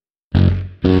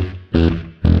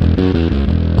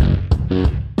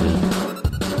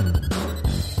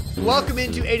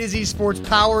into A to Z Sports,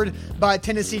 powered by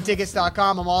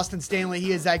TennesseeTickets.com. I'm Austin Stanley.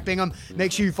 He is Zach Bingham.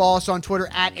 Make sure you follow us on Twitter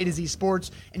at A to Z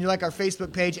Sports, and you like our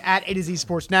Facebook page at A to Z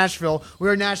Sports Nashville. We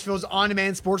are Nashville's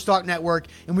on-demand sports talk network,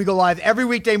 and we go live every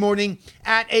weekday morning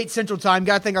at 8 Central Time.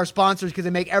 Got to thank our sponsors because they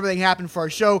make everything happen for our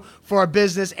show, for our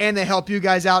business, and they help you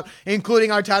guys out,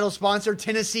 including our title sponsor,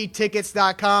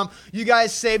 TennesseeTickets.com. You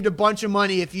guys saved a bunch of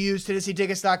money if you use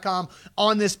TennesseeTickets.com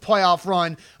on this playoff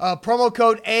run. Promo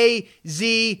code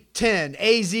AZ10,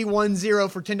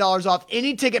 AZ10 for $10 off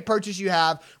any ticket purchase you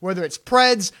have, whether it's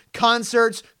Preds,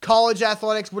 concerts, college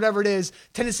athletics, whatever it is.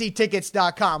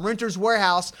 TennesseeTickets.com. Renters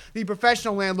Warehouse, the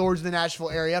professional landlords in the Nashville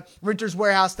area.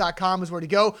 RentersWarehouse.com is where to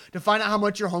go to find out how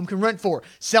much your home can rent for.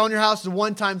 Selling your house is a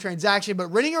one-time transaction, but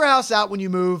renting your house out when you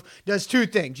move does two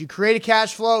things. You create a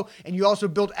cash flow, and you also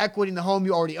build equity in the home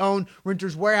you already own.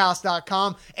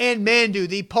 RentersWarehouse.com. And Mandu,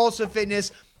 the pulse of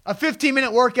fitness. A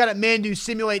 15-minute workout at Mandu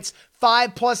simulates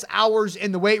 5+ hours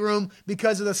in the weight room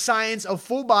because of the science of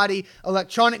full-body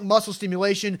electronic muscle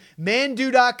stimulation.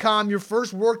 Mandu.com. Your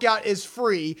first workout is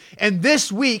free. And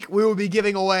this week, we will be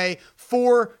giving away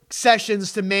 4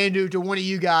 sessions to Mandu to one of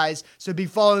you guys. So be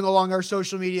following along our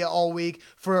social media all week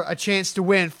for a chance to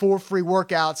win 4 free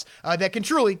workouts that can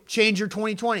truly change your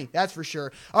 2020. That's for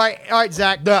sure. All right,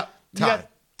 Zach.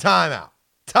 Time out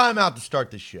to start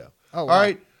the show. Oh, wow. All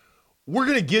right. We're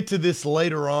going to get to this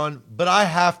later on, but I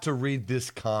have to read this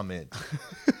comment. To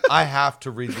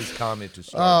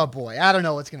start. Oh, boy. I don't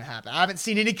know what's going to happen. I haven't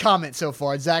seen any comments so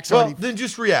far. Zach's well, already... then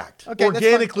just react. Okay,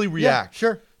 organically react. Yeah,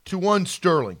 sure. To one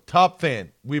Sterling, top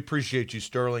fan. We appreciate you,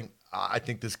 Sterling. I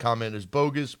think this comment is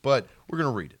bogus, but we're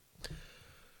going to read it.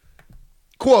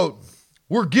 Quote,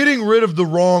 "We're getting rid of the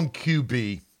wrong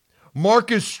QB.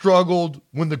 Marcus struggled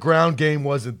when the ground game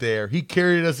wasn't there. He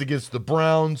carried us against the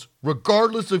Browns.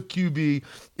 Regardless of QB,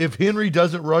 if Henry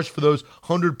doesn't rush for those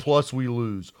 100+, we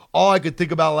lose. All I could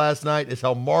think about last night is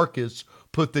how Marcus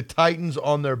put the Titans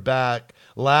on their back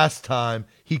last time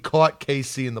he caught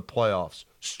KC in the playoffs."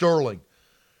 Sterling,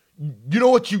 you know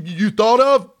what you thought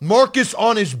of? Marcus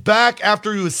on his back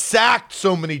after he was sacked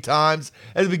so many times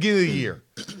at the beginning of the year.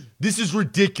 This is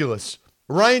ridiculous.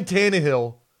 Ryan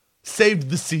Tannehill saved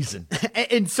the season.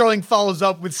 And Sterling follows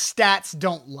up with stats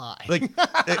don't lie. Look,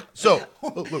 Ryan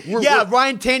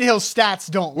Tannehill's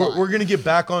stats don't lie. We're going to get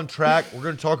back on track. We're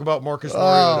going to talk about Marcus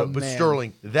Mariota. But man.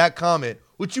 Sterling, that comment,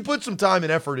 which you put some time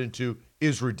and effort into,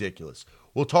 is ridiculous.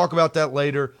 We'll talk about that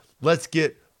later. Let's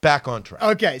get back on track.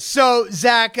 Okay, so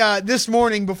Zach, this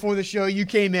morning before the show, you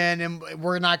came in, and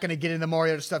we're not going to get into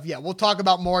Mariota stuff yet. We'll talk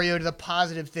about Mariota, the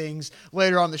positive things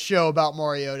later on the show about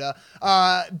Mariota.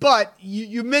 But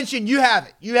you mentioned you have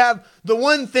it. You have the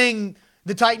one thing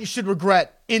the Titans should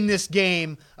regret in this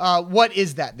game. What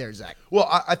is that there, Zach? Well,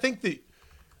 I think that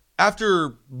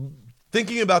after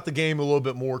thinking about the game a little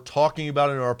bit more, talking about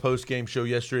it in our post-game show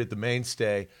yesterday at the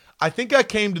Mainstay, I think I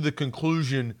came to the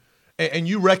conclusion, and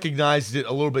you recognized it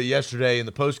a little bit yesterday in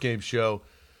the postgame show,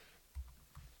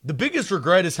 the biggest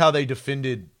regret is how they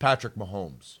defended Patrick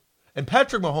Mahomes. And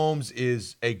Patrick Mahomes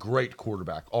is a great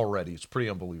quarterback already. It's pretty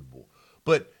unbelievable.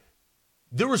 But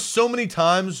there were so many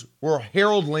times where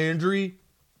Harold Landry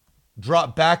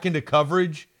dropped back into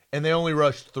coverage and they only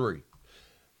rushed 3.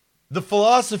 The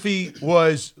philosophy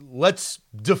was, let's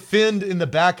defend in the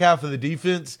back half of the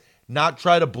defense, not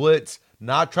try to blitz,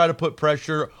 not try to put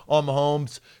pressure on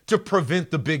Mahomes to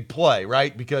prevent the big play,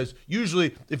 right? Because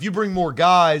usually if you bring more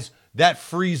guys, that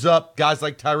frees up guys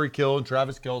like Tyreek Hill and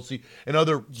Travis Kelce and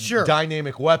other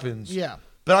dynamic weapons. Yeah.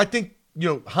 But I think,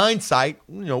 hindsight,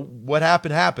 what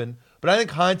happened. But I think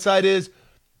hindsight is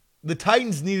the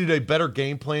Titans needed a better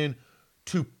game plan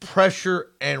to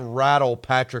pressure and rattle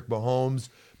Patrick Mahomes,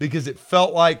 because it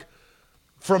felt like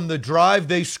from the drive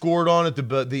they scored on at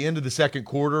the end of the second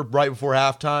quarter, right before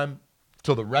halftime,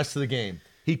 till the rest of the game,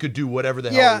 he could do whatever the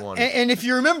hell he wanted. And if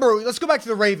you remember, let's go back to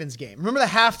the Ravens game. Remember the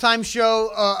halftime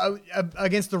show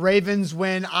against the Ravens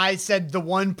when I said the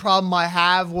one problem I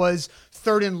have was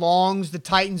 3rd and longs. The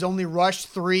Titans only rushed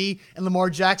 3, and Lamar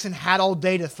Jackson had all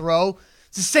day to throw.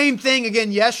 It's the same thing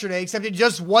again yesterday, except it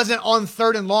just wasn't on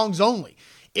 3rd and longs only.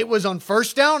 It was on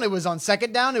 1st down, it was on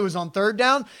 2nd down, it was on 3rd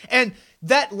down. And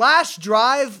that last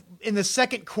drive in the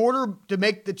second quarter to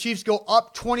make the Chiefs go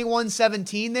up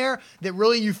 21-17 there, that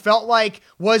really you felt like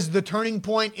was the turning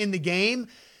point in the game.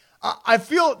 I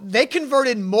feel they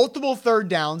converted multiple 3rd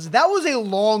downs. That was a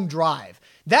long drive.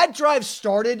 That drive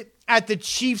started at the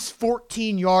Chiefs'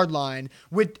 14-yard line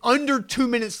with under 2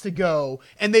 minutes to go,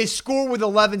 and they score with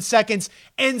 11 seconds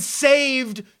and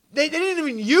saved. They didn't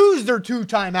even use their 2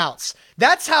 timeouts.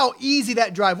 That's how easy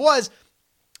that drive was,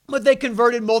 but they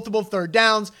converted multiple 3rd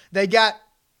downs. They got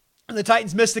The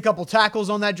Titans missed a couple tackles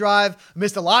on that drive,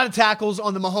 missed a lot of tackles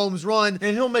on the Mahomes run.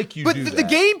 And he'll make you do that. But the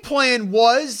game plan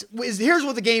here's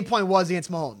what the game plan was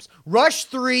against Mahomes. Rush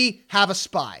 3, have a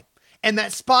spy. And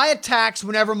that spy attacks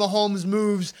whenever Mahomes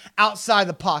moves outside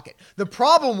the pocket. The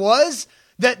problem was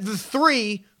that the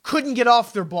 3 couldn't get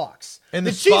off their blocks. And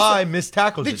the spy missed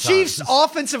tackles. The Chiefs'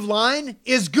 offensive line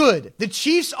is good. The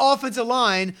Chiefs' offensive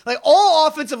line, like all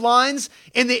offensive lines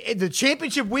in the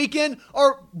championship weekend,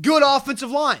 are good offensive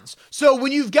lines. So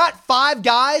when you've got 5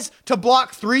 guys to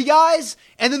block 3 guys,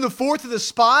 and then the 4th of the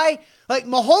spy, like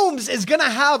Mahomes is going to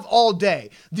have all day.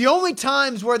 The only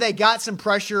times where they got some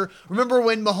pressure, remember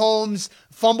when Mahomes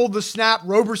fumbled the snap,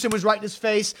 Roberson was right in his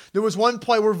face. There was one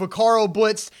play where Vaccaro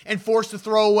blitzed and forced a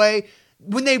throwaway.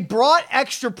 When they brought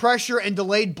extra pressure and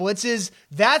delayed blitzes,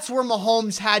 that's where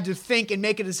Mahomes had to think and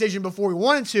make a decision before he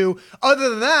wanted to. Other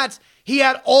than that, he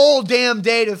had all damn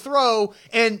day to throw,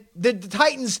 and the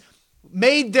Titans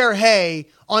made their hay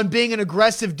on being an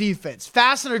aggressive defense.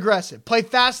 Fast and aggressive. Play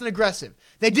fast and aggressive.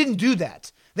 They didn't do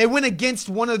that. They went against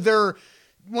one of their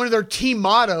team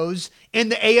mottos in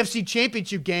the AFC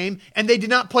Championship game, and they did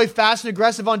not play fast and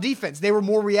aggressive on defense. They were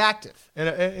more reactive.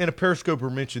 And a Periscoper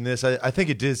mentioned this. I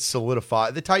think it did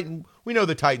solidify the Titan. We know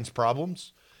the Titans'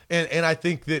 problems, and I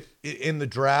think that in the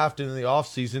draft and in the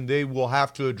offseason, they will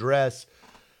have to address.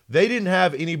 They didn't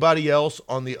have anybody else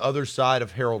on the other side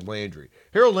of Harold Landry.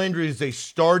 Harold Landry is a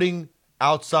starting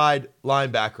outside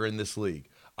linebacker in this league.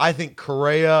 I think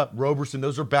Correa, Roberson,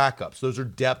 those are backups. Those are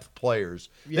depth players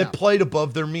that played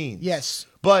above their means. Yes.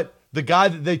 But the guy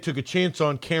that they took a chance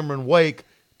on, Cameron Wake,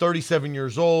 37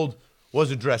 years old,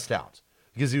 wasn't dressed out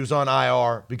because he was on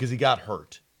IR because he got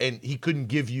hurt. And he couldn't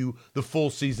give you the full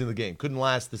season of the game. Couldn't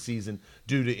last the season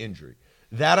due to injury.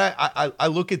 That I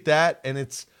look at that, and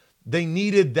they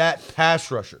needed that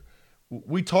pass rusher.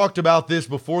 We talked about this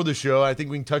before the show. I think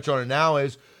we can touch on it now.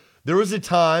 Is there was a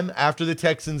time after the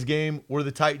Texans game where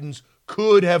the Titans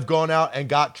could have gone out and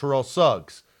got Terrell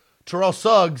Suggs. Terrell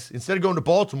Suggs, instead of going to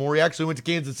Baltimore, he actually went to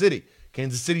Kansas City.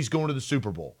 Kansas City's going to the Super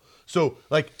Bowl. So,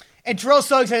 and Terrell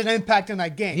Suggs had an impact in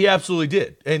that game. He absolutely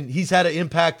did. And he's had an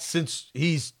impact since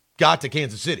he's got to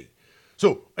Kansas City.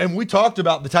 So, and we talked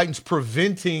about the Titans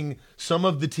preventing some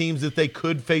of the teams that they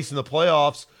could face in the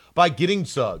playoffs by getting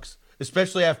Suggs,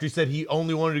 especially after he said he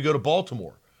only wanted to go to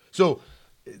Baltimore. So,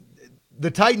 the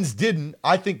Titans didn't.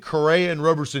 I think Correa and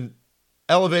Roberson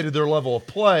elevated their level of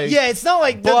play. Yeah, it's not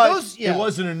like it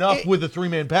wasn't enough with a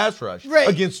 3-man pass rush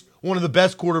against one of the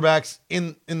best quarterbacks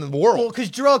in the world. Well,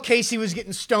 because Jarrell Casey was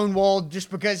getting stonewalled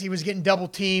just because he was getting double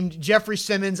teamed. Jeffrey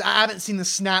Simmons, I haven't seen the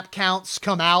snap counts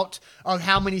come out of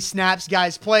how many snaps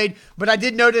guys played, but I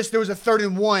did notice there was a 3rd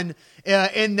and 1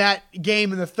 in that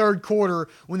game in the third quarter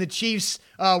when the Chiefs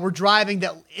were driving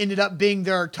that ended up being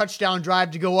their touchdown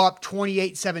drive to go up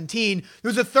 28-17. There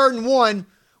was a 3rd and 1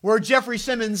 where Jeffrey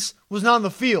Simmons was not on the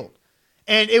field.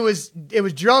 And it was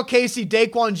Jarrell Casey,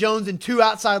 Daquan Jones, and 2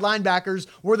 outside linebackers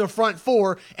were the front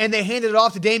 4, and they handed it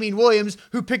off to Damian Williams,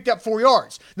 who picked up 4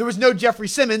 yards. There was no Jeffrey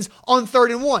Simmons on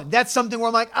 3rd and 1. That's something where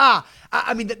I'm like,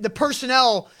 I mean, the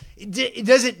personnel, it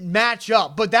doesn't match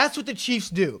up, but that's what the Chiefs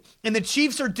do. And the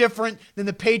Chiefs are different than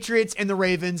the Patriots and the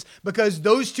Ravens because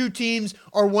those 2 teams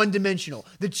are one-dimensional.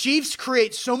 The Chiefs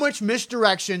create so much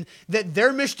misdirection that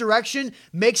their misdirection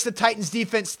makes the Titans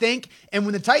defense think, and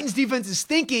when the Titans defense is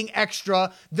thinking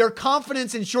extra, their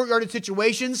confidence in short yardage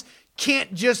situations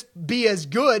can't just be as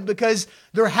good because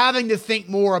they're having to think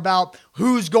more about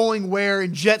who's going where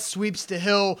and jet sweeps to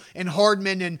Hill and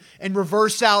Hardman and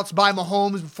reverse outs by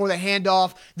Mahomes before the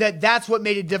handoff. That's what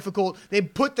made it difficult. They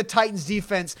put the Titans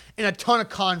defense in a ton of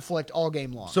conflict all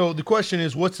game long. So the question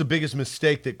is, what's the biggest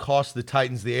mistake that cost the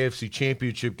Titans the AFC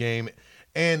Championship game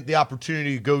and the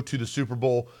opportunity to go to the Super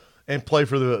Bowl and play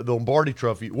for the Lombardi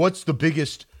Trophy? What's the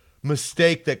biggest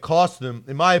mistake that cost them?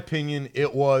 In my opinion,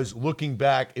 it was, looking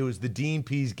back, it was the Dean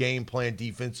Pease game plan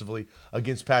defensively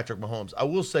against Patrick Mahomes. I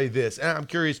will say this, and I'm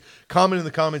curious, comment in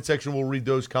the comment section, we'll read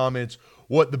those comments,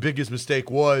 what the biggest mistake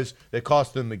was that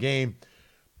cost them the game.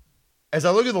 As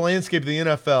I look at the landscape of the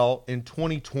NFL in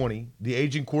 2020, the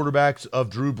aging quarterbacks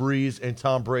of Drew Brees and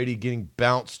Tom Brady getting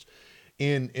bounced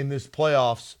in this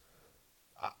playoffs,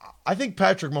 I think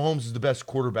Patrick Mahomes is the best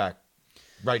quarterback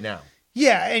right now.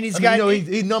 Yeah, and he's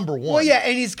number 1. Well, yeah,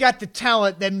 and he's got the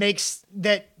talent that makes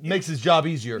his job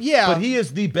easier. Yeah, but he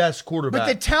is the best quarterback. But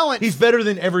the talent, he's better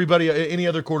than any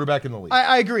other quarterback in the league.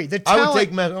 I agree. The talent, I would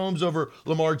take Mahomes over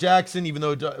Lamar Jackson, even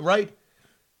though they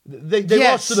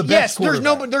lost to the best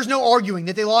quarterback. There's no arguing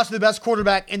that they lost to the best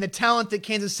quarterback, and the talent that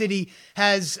Kansas City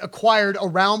has acquired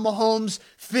around Mahomes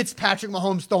fits Patrick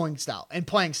Mahomes' throwing style and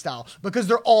playing style because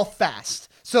they're all fast.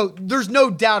 So there's no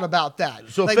doubt about that.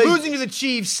 So losing to the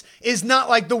Chiefs is not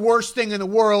like the worst thing in the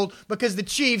world because the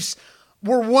Chiefs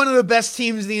were one of the best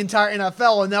teams in the entire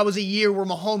NFL, and that was a year where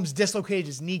Mahomes dislocated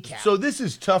his kneecap. So this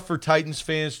is tough for Titans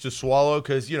fans to swallow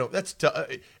because, that's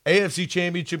AFC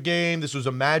Championship game. This was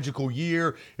a magical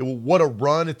year. What a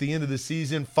run at the end of the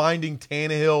season, finding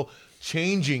Tannehill,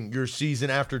 changing your season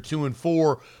after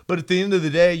 2-4. But at the end of the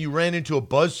day, you ran into a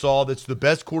buzzsaw that's the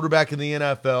best quarterback in the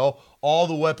NFL, all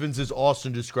the weapons as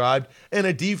Austin described, and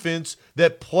a defense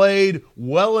that played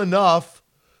well enough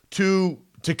to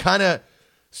kind of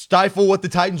stifle what the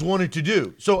Titans wanted to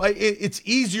do. So it's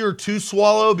easier to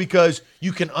swallow because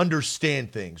you can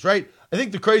understand things, right? I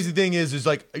think the crazy thing is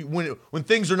like when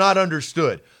things are not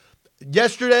understood.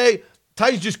 Yesterday,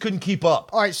 Titans just couldn't keep up.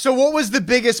 All right, so what was the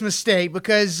biggest mistake?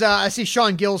 Because I see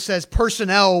Sean Gill says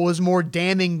personnel was more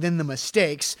damning than the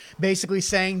mistakes, basically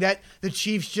saying that the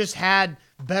Chiefs just had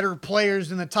better players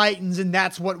than the Titans, and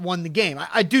that's what won the game.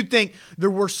 I do think there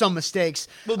were some mistakes.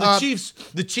 Well,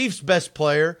 the Chiefs' best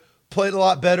player played a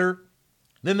lot better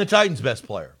than the Titans' best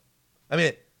player. I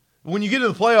mean, when you get to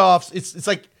the playoffs, it's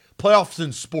like playoffs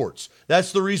in sports.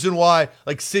 That's the reason why,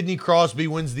 like, Sidney Crosby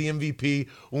wins the MVP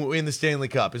in the Stanley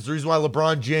Cup. It's the reason why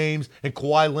LeBron James and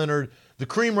Kawhi Leonard, the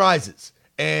cream rises.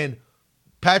 And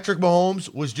Patrick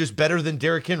Mahomes was just better than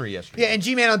Derrick Henry yesterday. Yeah, and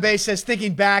G-Man on base says,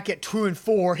 thinking back at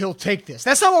 2-4, he'll take this.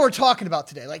 That's not what we're talking about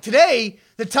today. Like, today,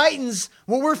 the Titans,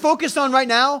 what we're focused on right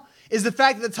now is the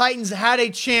fact that the Titans had a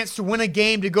chance to win a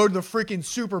game to go to the freaking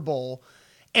Super Bowl,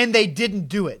 and they didn't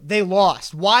do it. They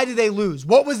lost. Why did they lose?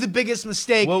 What was the biggest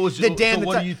mistake that damned the Titans?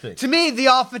 What do you think? To me, the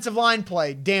offensive line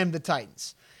play damned the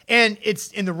Titans. And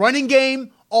it's in the running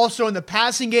game, also in the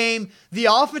passing game. The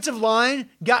offensive line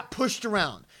got pushed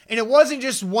around. And it wasn't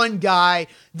just one guy.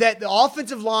 That the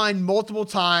offensive line multiple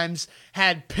times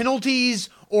had penalties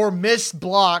or missed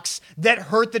blocks that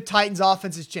hurt the Titans'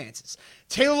 offensive chances.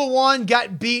 Taylor Lewan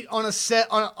got beat on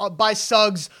by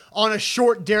Suggs on a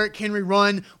short Derrick Henry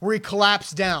run where he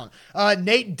collapsed down.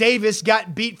 Nate Davis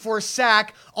got beat for a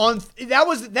sack on that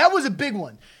was a big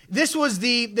one. This was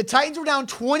the Titans were down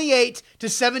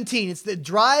 28-17. It's the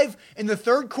drive in the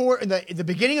third quarter, in the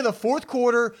beginning of the fourth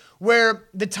quarter, where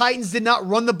the Titans did not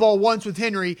run the ball once with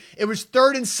Henry. It was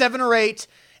 3rd and 7 or 8,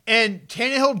 and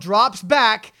Tannehill drops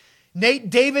back. Nate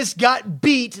Davis got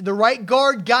beat. The right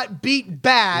guard got beat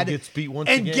bad. He gets beat once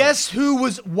again. And guess who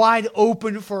was wide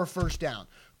open for a first down?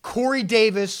 Corey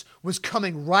Davis was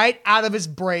coming right out of his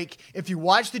break. If you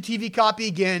watch the TV copy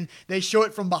again, they show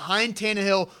it from behind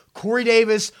Tannehill. Corey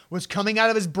Davis was coming out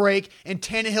of his break, and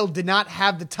Tannehill did not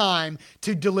have the time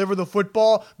to deliver the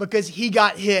football because he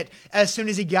got hit as soon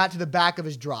as he got to the back of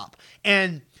his drop.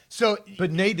 And so,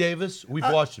 but Nate Davis, we've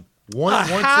watched him once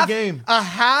a game. A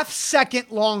half second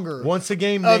longer. Once a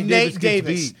game, Nate Davis gets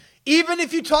beat. Even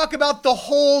if you talk about the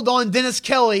hold on Dennis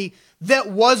Kelly,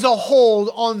 that was a hold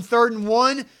on 3rd and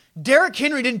 1, Derrick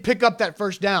Henry didn't pick up that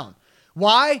first down.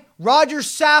 Why? Roger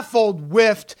Saffold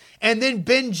whiffed, and then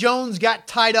Ben Jones got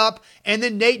tied up, and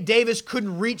then Nate Davis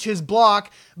couldn't reach his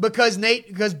block because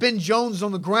Ben Jones was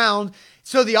on the ground.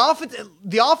 So the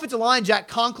offensive line, Jack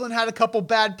Conklin had a couple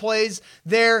bad plays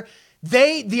there.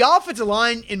 The offensive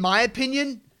line, in my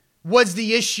opinion, was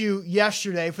the issue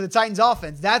yesterday for the Titans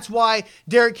offense. That's why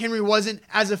Derrick Henry wasn't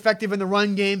as effective in the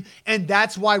run game, and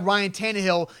that's why Ryan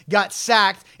Tannehill got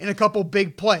sacked in a couple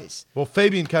big plays. Well,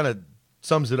 Fabian kind of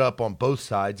sums it up on both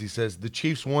sides. He says the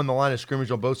Chiefs won the line of scrimmage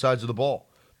on both sides of the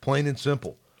ball. Plain and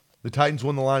simple. The Titans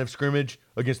won the line of scrimmage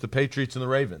against the Patriots and the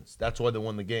Ravens. That's why they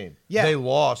won the game. Yeah. They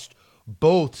lost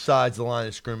both sides of the line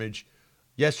of scrimmage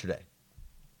yesterday.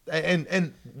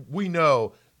 And we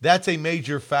know that's a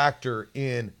major factor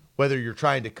in whether you're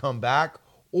trying to come back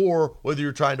or whether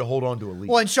you're trying to hold on to a lead.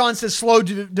 Well, and Sean says slow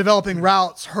developing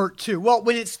routes hurt too. Well,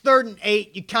 when it's 3rd and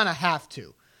 8, you kind of have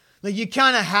to. Like you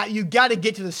got to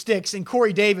get to the sticks, and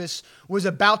Corey Davis was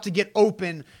about to get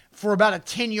open for about a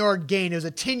 10-yard gain. It was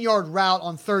a 10-yard route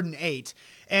on 3rd and 8,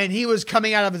 and he was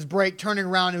coming out of his break, turning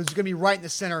around. It was going to be right in the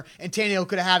center, and Tannehill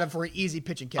could have had him for an easy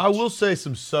pitch and catch. I will say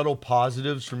some subtle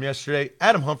positives from yesterday.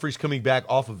 Adam Humphries, coming back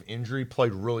off of injury,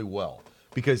 played really well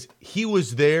because he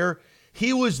was there.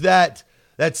 He was that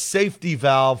safety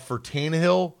valve for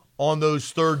Tannehill on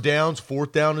those 3rd downs,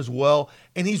 4th down as well,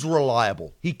 and he's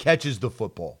reliable. He catches the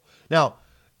football. Now,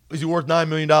 is he worth $9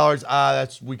 million?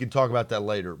 We can talk about that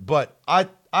later. But I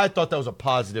I thought that was a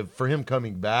positive for him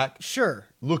coming back. Sure.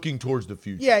 Looking towards the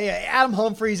future. Yeah. Adam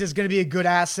Humphries is going to be a good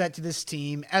asset to this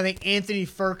team. I think Anthony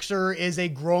Ferkser is a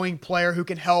growing player who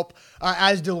can help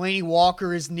as Delaney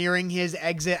Walker is nearing his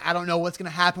exit. I don't know what's going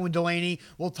to happen with Delaney.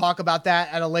 We'll talk about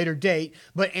that at a later date.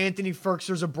 But Anthony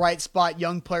Ferkser is a bright spot,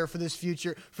 young player for this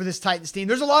future, for this Titans team.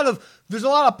 There's a lot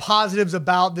of positives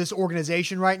about this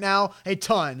organization right now, a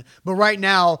ton. But right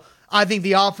now, I think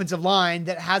the offensive line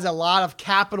that has a lot of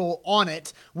capital on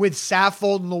it, with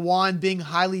Saffold and Lewan being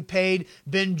highly paid,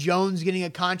 Ben Jones getting a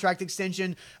contract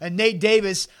extension, and Nate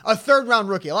Davis, a third-round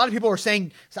rookie. A lot of people are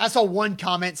saying, I saw one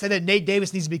comment say that Nate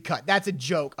Davis needs to be cut. That's a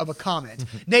joke of a comment.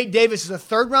 Nate Davis is a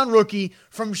third-round rookie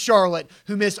from Charlotte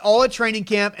who missed all of training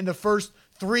camp in the first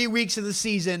 3 weeks of the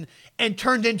season and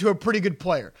turned into a pretty good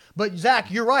player. But,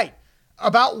 Zach, you're right.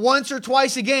 About once or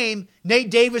twice a game, Nate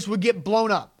Davis would get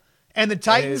blown up. And the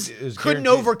Titans couldn't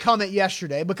overcome it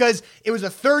yesterday because it was a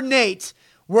third and 8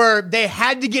 where they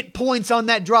had to get points on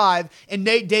that drive, and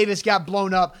Nate Davis got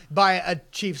blown up by a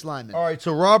Chiefs lineman. All right,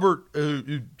 so Robert,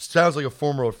 who sounds like a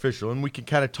former official, and we can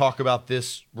kind of talk about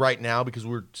this right now because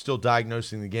we're still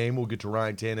diagnosing the game. We'll get to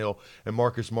Ryan Tannehill and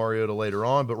Marcus Mariota later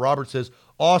on. But Robert says,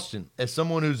 Austin, as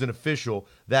someone who's an official,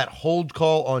 that hold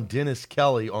call on Dennis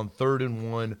Kelly on 3rd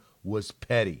and 1 was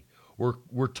petty.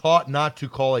 We're taught not to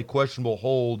call a questionable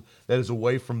hold that is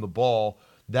away from the ball.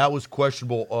 That was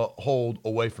questionable hold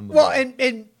away from the ball. Well,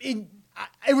 and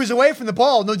it was away from the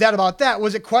ball, no doubt about that.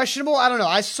 Was it questionable? I don't know.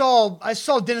 I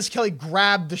saw Dennis Kelly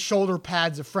grab the shoulder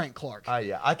pads of Frank Clark.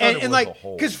 Yeah, I thought it was a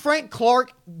hold. Because Frank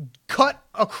Clark cut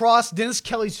across Dennis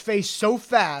Kelly's face so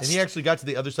fast. And he actually got to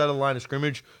the other side of the line of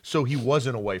scrimmage, so he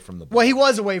wasn't away from the ball. Well, he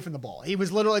was away from the ball. He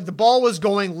was literally, the ball was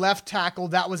going left tackle.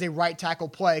 That was a right tackle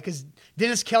play because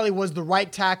Dennis Kelly was the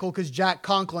right tackle because Jack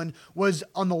Conklin was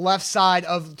on the left side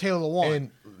of Taylor Lewan.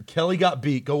 And Kelly got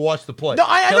beat. Go watch the play. No,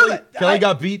 I know that. Kelly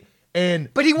got beat,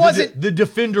 but he wasn't. The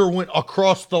defender went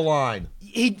across the line.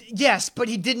 Yes, but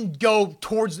he didn't go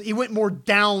towards. He went more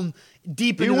down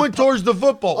deep. He went towards the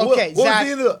football. Okay, Zach.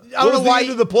 What was the end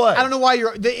of the play? I don't know why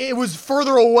you're. It was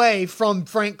further away from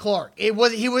Frank Clark. It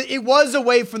was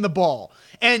away from the ball.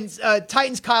 And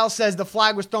Titans Kyle says the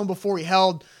flag was thrown before he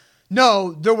held.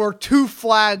 No, there were 2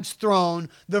 flags thrown.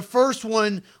 The first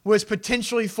one was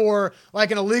potentially for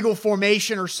like an illegal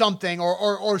formation or something,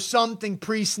 or something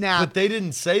pre-snap. But they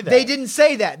didn't say that. They didn't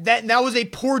say that. That was a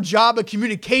poor job of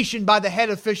communication by the head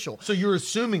official. So you're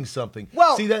assuming something.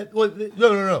 Well, see that?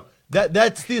 No.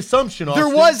 That's the assumption. Austin.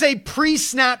 There was a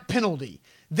pre-snap penalty.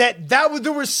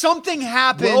 There was something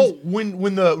happened. Well,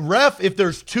 when the ref, if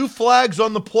there's 2 flags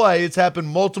on the play, it's happened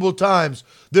multiple times.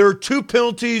 There are 2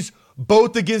 penalties.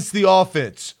 Both against the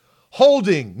offense.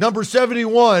 Holding, number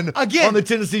 71 again, on the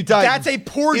Tennessee Titans. That's a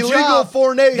poor job. Illegal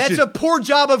formation. That's a poor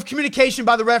job of communication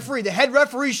by the referee. The head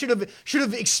referee should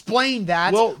have explained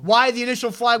that. Well, why the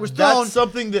initial flag was thrown. That's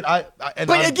something that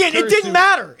But again, it didn't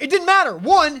matter. It didn't matter.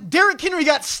 One, Derrick Henry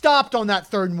got stopped on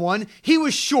that 3rd and 1. He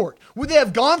was short. Would they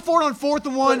have gone for it on 4th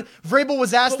and 1? Vrabel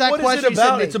was asked that question. What is it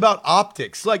about? It's about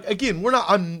optics. Like, again,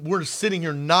 we're sitting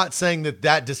here not saying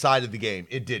that decided the game.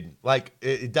 It didn't. Like,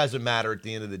 it doesn't matter at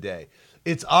the end of the day.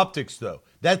 It's optics, though.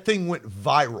 That thing went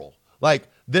viral. Like,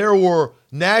 there were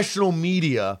national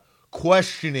media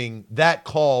questioning that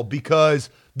call because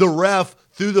the ref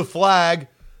threw the flag.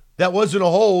 That wasn't a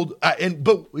hold,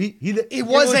 but it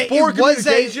was poor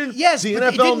communication. Yes, the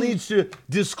NFL needs to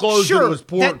disclose that it was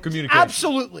poor communication.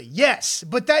 Absolutely, yes,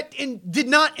 but that did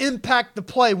not impact the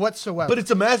play whatsoever. But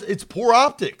it's poor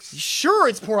optics. Sure,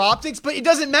 it's poor optics, but it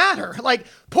doesn't matter. Like,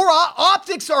 poor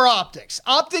optics are optics.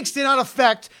 Optics did not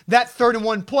affect that 3rd and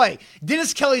 1 play.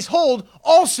 Dennis Kelly's hold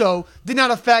also did not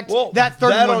affect that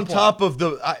 3rd and 1 on play. Top of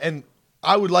and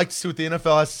I would like to see what the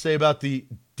NFL has to say about the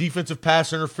defensive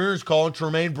pass interference call on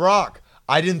Tremaine Brock.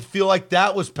 I didn't feel like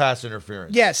that was pass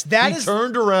interference. Yes, he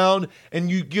turned around,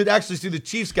 and you could actually see the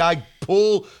Chiefs guy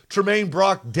pull Tremaine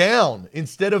Brock down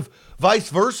instead of vice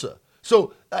versa.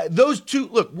 So those two,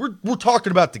 look, we're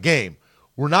talking about the game.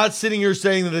 We're not sitting here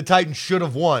saying that the Titans should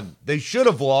have won. They should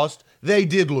have lost. They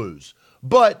did lose.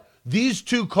 But these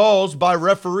 2 calls by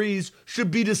referees should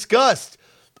be discussed.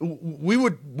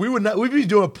 We'd be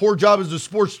doing a poor job as a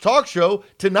sports talk show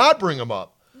to not bring them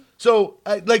up. So,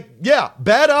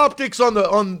 bad optics on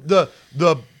the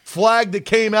flag that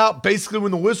came out basically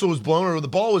when the whistle was blown or the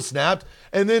ball was snapped,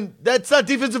 and then that's not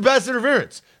defensive pass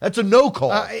interference. That's a no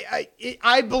call.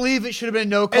 I believe it should have been a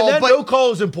no call. And that no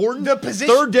call is important. The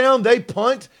position, 3rd down, they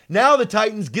punt. Now the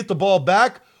Titans get the ball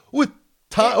back with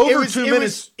over 2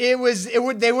 minutes. They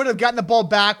would have gotten the ball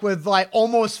back with like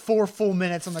almost 4 full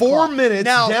minutes on the clock. 4 minutes,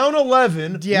 now, down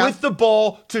 11 with the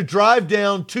ball to drive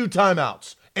down 2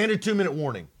 timeouts and a 2-minute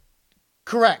warning.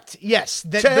 Correct. Yes.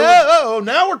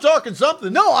 Now we're talking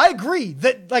something. No, I agree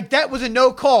that was a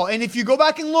no call. And if you go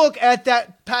back and look at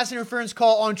that pass interference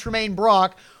call on Tremaine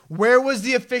Brock, where was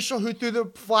the official who threw the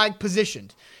flag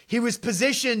positioned? He was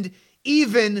positioned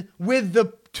even with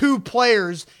the two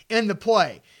players in the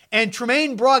play. And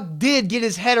Tremaine Brock did get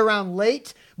his head around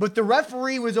late, but the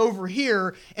referee was over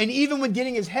here. And even when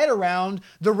getting his head around,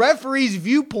 the referee's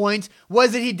viewpoint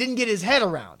was that he didn't get his head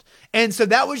around. And so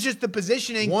that was just the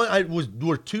positioning.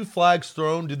 Were two flags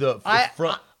thrown to the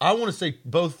front? I want to say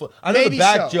both. I know the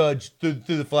back judge threw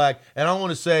the flag, and I want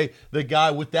to say the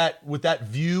guy with that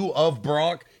view of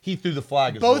Brock, he threw the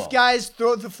flag as well. Both guys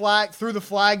threw the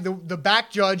flag. The back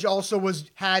judge also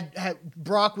had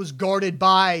Brock was guarded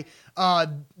by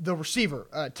the receiver,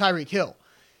 Tyreek Hill.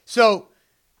 So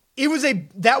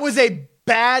that was a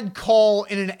bad call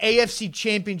in an AFC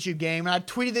Championship game. And I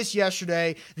tweeted this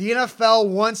yesterday. The NFL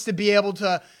wants to be able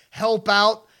to help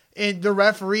out in the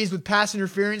referees with pass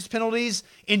interference penalties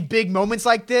in big moments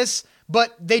like this,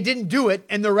 but they didn't do it.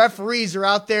 And the referees are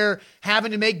out there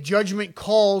having to make judgment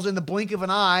calls in the blink of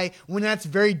an eye when that's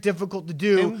very difficult to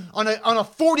do on a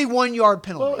 41-yard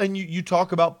penalty. Well, and you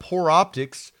talk about poor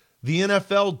optics. The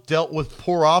NFL dealt with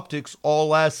poor optics all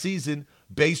last season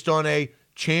based on a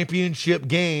championship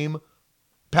game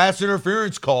pass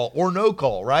interference call or no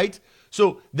call, right?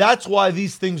 So that's why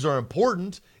these things are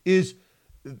important, is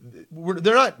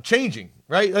they're not changing,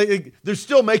 right? Like, they're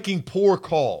still making poor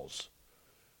calls.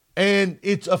 And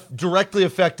it's directly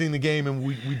affecting the game, and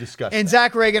we discussed And that.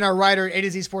 Zach Reagan, our writer at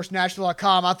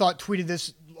AtoZSportsNational.com, I thought tweeted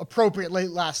this appropriately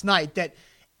last night, that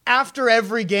after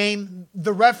every game,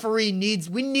 the referee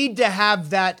we need to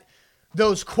have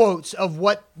those quotes of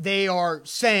what they are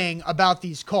saying about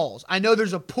these calls. I know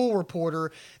there's a pool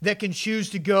reporter that can choose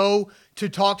to go to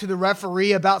talk to the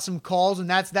referee about some calls, and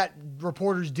that's that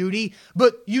reporter's duty,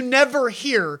 but you never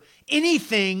hear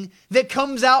anything that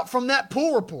comes out from that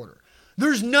pool reporter.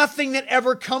 There's nothing that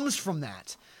ever comes from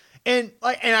that. And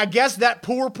I guess that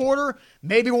pool reporter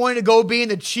maybe wanted to go be in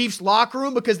the Chiefs locker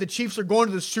room because the Chiefs are going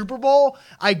to the Super Bowl.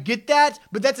 I get that,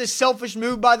 but that's a selfish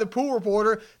move by the pool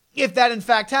reporter if that in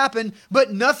fact happened,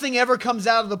 but nothing ever comes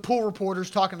out of the pool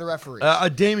reporters talking to referees.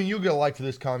 Damon, you'll get a like for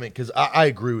this comment because I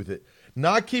agree with it.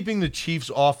 Not keeping the Chiefs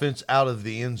offense out of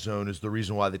the end zone is the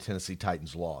reason why the Tennessee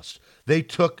Titans lost. They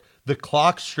took the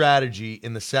clock strategy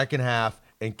in the second half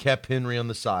and kept Henry on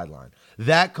the sideline.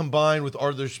 That combined with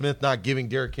Arthur Smith not giving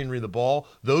Derrick Henry the ball,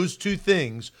 those two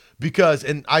things,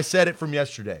 and I said it from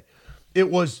yesterday, it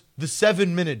was the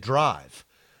 7-minute drive.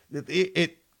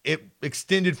 It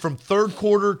extended from third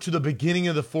quarter to the beginning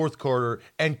of the fourth quarter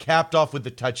and capped off with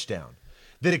the touchdown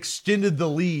that extended the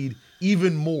lead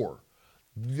even more.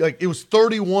 Like, it was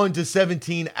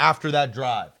 31-17 after that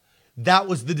drive. That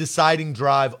was the deciding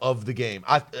drive of the game.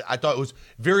 I thought it was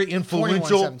very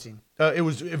influential. 21-17. It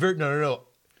was very no.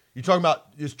 You're talking about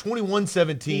it was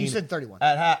 21-17. You said 31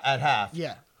 at half.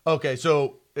 Yeah. Okay,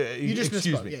 so you just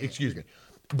excuse misspoke. me. Yeah, Excuse me.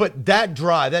 But that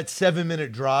drive, that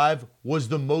 7-minute drive, was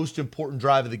the most important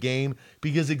drive of the game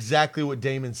because exactly what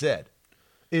Damon said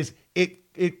is it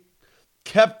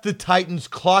kept the Titans'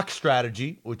 clock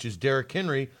strategy, which is Derrick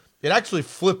Henry. It actually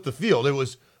flipped the field. It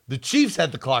was the Chiefs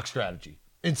had the clock strategy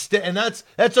instead, and that's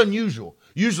unusual.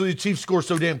 Usually the Chiefs score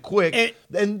so damn quick,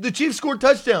 and the Chiefs scored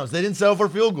touchdowns. They didn't settle for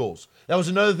field goals. That was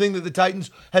another thing that the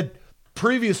Titans had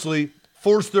previously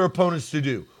forced their opponents to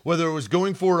do, whether it was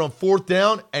going for it on fourth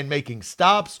down and making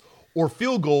stops or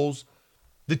field goals.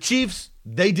 The Chiefs,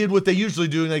 they did what they usually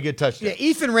do, and they get touchdowns. Yeah,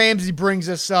 Ethan Ramsey brings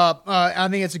this up. I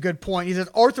think it's a good point. He says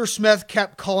Arthur Smith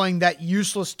kept calling that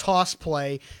useless toss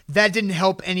play. That didn't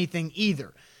help anything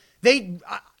either.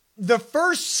 The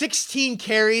first 16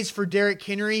 carries for Derrick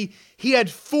Henry, he had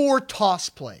 4 toss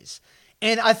plays.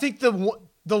 And I think the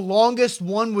longest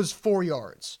one was 4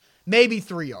 yards, maybe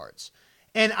 3 yards.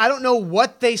 And I don't know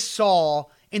what they saw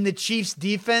in the Chiefs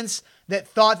defense that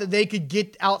thought that they could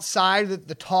get outside, that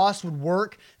the toss would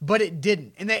work, but it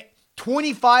didn't. And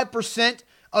 25%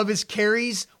 of his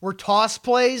carries were toss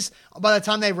plays by the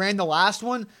time they ran the last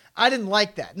one. I didn't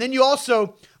like that. And then you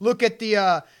also look at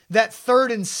that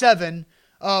 3rd and 7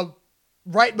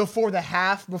 right before the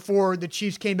half, before the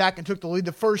Chiefs came back and took the lead,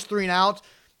 the first 3 and out,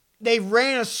 they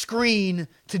ran a screen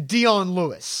to Dion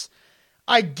Lewis.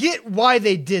 I get why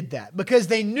they did that, because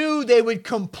they knew they would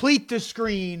complete the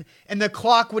screen and the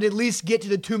clock would at least get to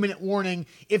the 2-minute warning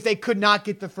if they could not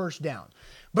get the first down.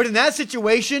 But in that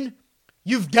situation,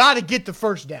 you've got to get the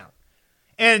first down.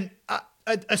 And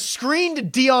a screen to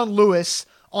Dion Lewis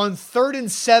on 3rd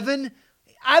and 7,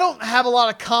 I don't have a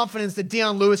lot of confidence that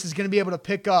Dion Lewis is going to be able to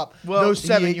pick up those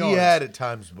 7 yards. He had at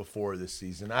times before this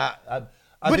season.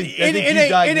 I think you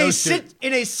diagnosed it.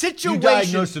 In a situation, you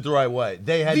diagnosed it the right way.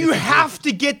 You have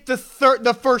to get the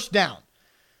first down.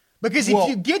 Because if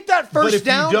you get that first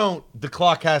down. But if you don't, the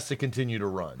clock has to continue to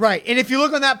run. Right. And if you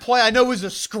look on that play, I know it was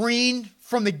a screen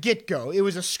from the get-go. It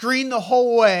was a screen the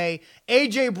whole way.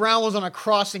 A.J. Brown was on a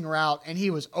crossing route, and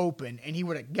he was open, and he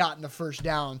would have gotten the first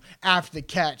down after the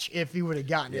catch if he would have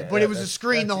gotten it. But it was a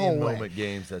screen the whole way. Moment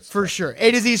games, that's for sure.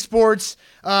 A to Z Sports,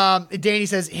 Danny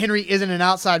says Henry isn't an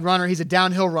outside runner. He's a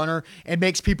downhill runner and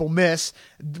makes people miss.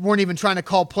 Weren't even trying to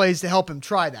call plays to help him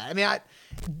try that. I mean,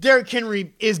 Derrick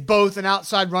Henry is both an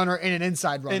outside runner and an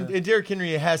inside runner. And Derrick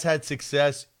Henry has had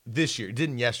success this year. It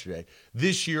didn't yesterday.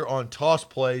 This year on toss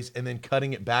plays and then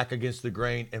cutting it back against the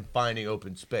grain and finding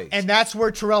open space. And that's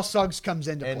where Terrell Suggs comes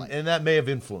into play. And that may have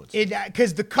influenced it.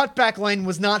 Because the cutback lane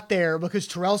was not there because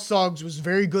Terrell Suggs was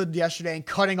very good yesterday in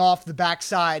cutting off the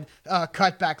backside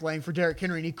cutback lane for Derrick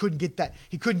Henry, and he couldn't get that.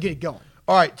 He couldn't get it going.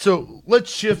 All right, so let's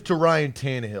shift to Ryan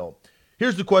Tannehill.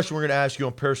 Here's the question we're going to ask you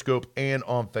on Periscope and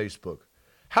on Facebook.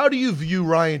 How do you view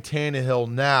Ryan Tannehill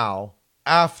now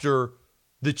after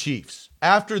the Chiefs?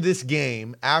 After this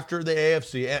game, after the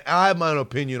AFC, and I have my own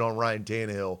opinion on Ryan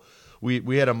Tannehill.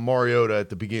 We had a Mariota at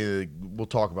the beginning. We'll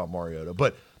talk about Mariota.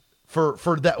 But for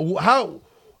that,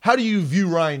 how do you view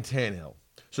Ryan Tannehill?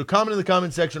 So comment in the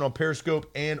comment section on Periscope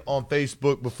and on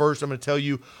Facebook. But first, I'm going to tell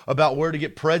you about where to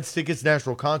get Preds tickets,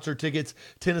 National Concert tickets,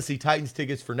 Tennessee Titans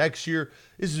tickets for next year.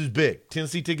 This is big.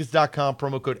 TennesseeTickets.com,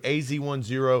 promo code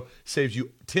AZ10 saves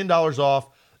you $10 off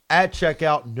at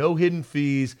checkout. No hidden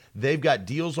fees. They've got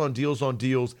deals on deals on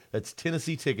deals. That's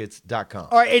TennesseeTickets.com.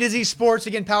 All right, A to Z Sports,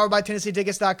 again, powered by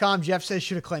TennesseeTickets.com. Jeff says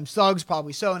should have claimed Suggs,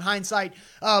 probably so in hindsight.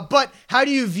 But how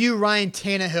do you view Ryan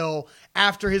Tannehill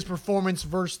after his performance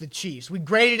versus the Chiefs? We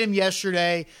graded him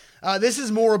yesterday. This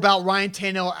is more about Ryan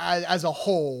Tannehill as a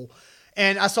whole.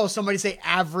 And I saw somebody say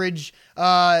average.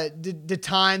 The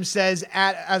Times says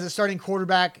as a starting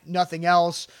quarterback, nothing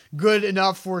else. Good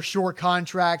enough for a short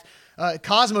contract.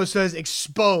 Cosmo says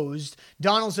exposed.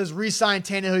 Donald says re-sign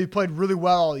Tannehill. He played really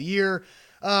well all year.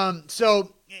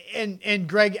 And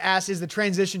Greg asks, is the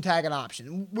transition tag an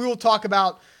option? We'll talk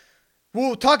about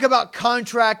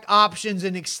contract options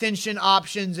and extension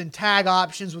options and tag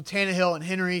options with Tannehill and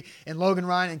Henry and Logan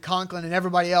Ryan and Conklin and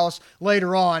everybody else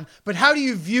later on. But how do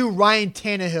you view Ryan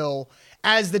Tannehill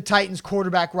as the Titans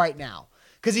quarterback right now?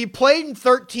 Because he played in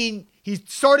 13. He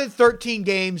started 13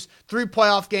 games, 3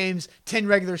 playoff games, 10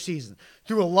 regular season.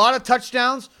 Threw a lot of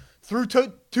touchdowns, threw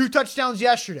 2 touchdowns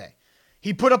yesterday.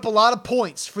 He put up a lot of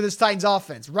points for this Titans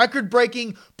offense.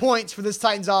 Record-breaking points for this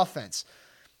Titans offense.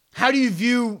 How do you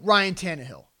view Ryan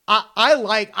Tannehill?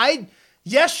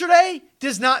 Yesterday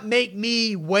does not make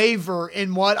me waver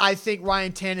in what I think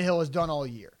Ryan Tannehill has done all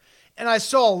year. And I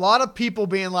saw a lot of people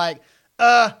being like,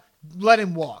 let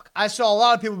him walk. I saw a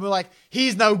lot of people be like,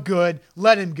 he's no good,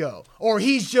 let him go. Or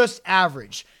he's just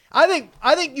average. I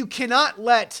think you cannot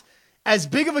let, as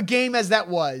big of a game as that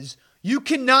was, you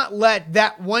cannot let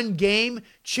that one game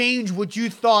change what you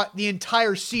thought the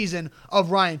entire season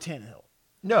of Ryan Tannehill.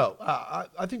 No,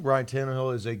 I think Ryan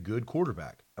Tannehill is a good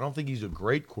quarterback. I don't think he's a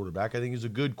great quarterback. I think he's a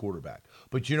good quarterback.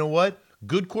 But you know what?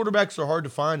 Good quarterbacks are hard to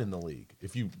find in the league.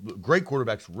 Great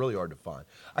quarterbacks are really hard to find.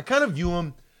 I kind of view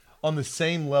him on the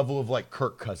same level of like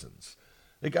Kirk Cousins.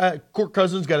 Kirk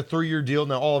Cousins got a 3-year deal.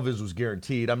 Now, all of his was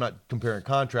guaranteed. I'm not comparing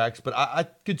contracts, but I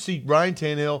could see Ryan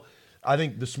Tannehill. I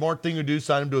think the smart thing to do is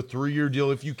sign him to a 3-year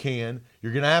deal if you can.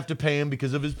 You're going to have to pay him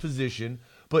because of his position,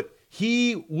 but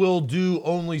he will do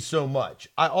only so much.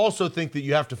 I also think that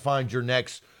you have to find your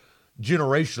next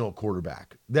generational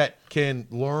quarterback that can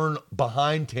learn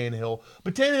behind Tannehill.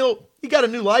 But Tannehill, he got a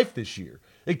new life this year.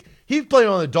 He's playing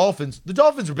on the Dolphins. The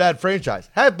Dolphins are a bad franchise.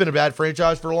 Have been a bad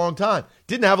franchise for a long time.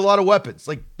 Didn't have a lot of weapons.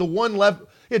 Like the one left,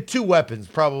 he had 2 weapons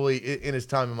probably in his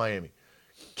time in Miami.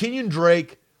 Kenyon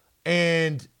Drake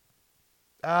and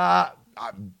I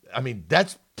mean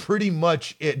that's pretty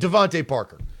much it. Devontae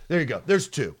Parker. There you go. There's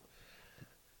 2.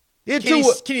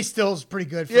 Kenny Stills pretty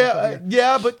good.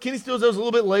 Yeah, but Kenny Stills was a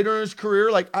little bit later in his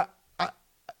career. Like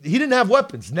he didn't have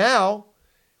weapons. Now,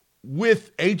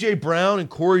 with A.J. Brown and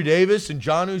Corey Davis and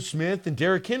Jonnu Smith and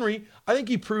Derrick Henry, I think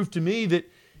he proved to me that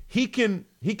he can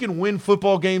win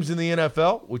football games in the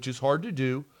NFL, which is hard to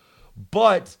do.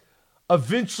 But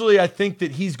eventually, I think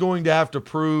that he's going to have to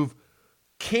prove,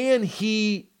 can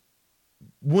he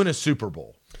win a Super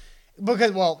Bowl?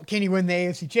 Because, can he win the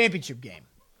AFC Championship game?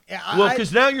 Well,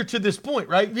 because now you're to this point,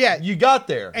 right? Yeah. You got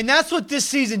there. And that's what this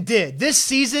season did. This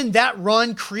season, that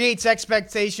run creates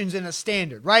expectations and a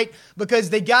standard, right? Because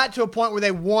they got to a point where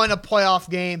they won a playoff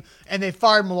game and they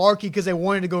fired Malarkey because they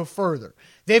wanted to go further.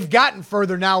 They've gotten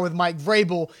further now with Mike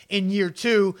Vrabel in year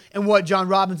 2 and what John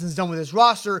Robinson's done with his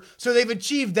roster, so they've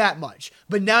achieved that much.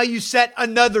 But now you set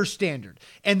another standard,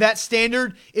 and that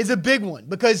standard is a big one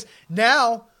because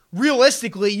now,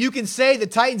 realistically, you can say the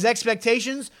Titans'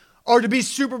 expectations are to be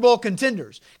Super Bowl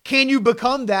contenders. Can you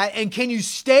become that, and can you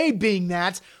stay being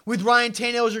that with Ryan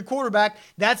Tannehill as your quarterback?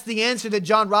 That's the answer that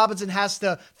John Robinson has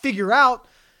to figure out.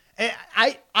 And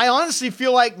I honestly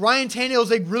feel like Ryan Tannehill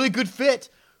is a really good fit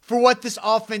for what this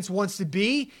offense wants to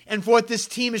be and for what this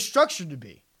team is structured to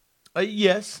be.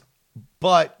 Yes,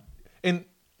 but and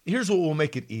here's what will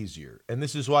make it easier, and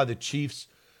this is why the Chiefs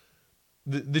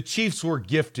were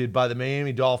gifted by the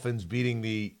Miami Dolphins beating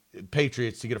the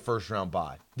Patriots to get a first-round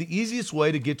bye. The easiest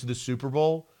way to get to the Super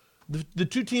Bowl, the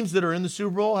two teams that are in the Super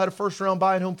Bowl had a first-round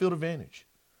bye and home field advantage.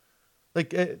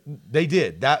 They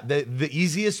did. The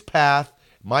easiest path,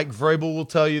 Mike Vrabel will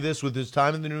tell you this with his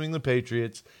time in the New England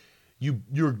Patriots,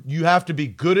 you have to be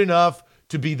good enough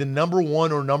to be the number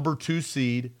 1 or number 2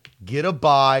 seed, get a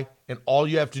bye, and all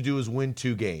you have to do is win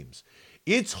 2 games.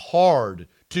 It's hard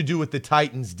to do what the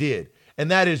Titans did, and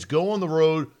that is go on the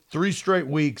road 3 straight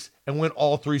weeks and win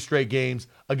all 3 straight games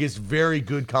against very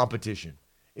good competition.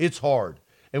 It's hard.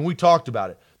 And we talked about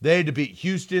it. They had to beat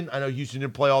Houston. I know Houston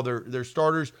didn't play all their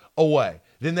starters away.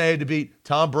 Then they had to beat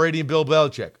Tom Brady and Bill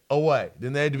Belichick away.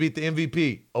 Then they had to beat the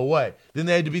MVP away. Then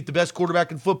they had to beat the best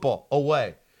quarterback in football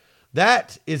away.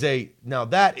 That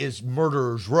is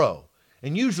murderer's row.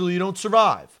 And usually you don't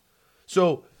survive.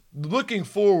 So looking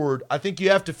forward, I think you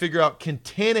have to figure out, can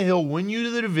Tannehill win you to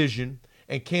the division,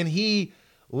 and can he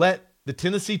let the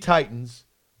Tennessee Titans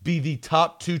be the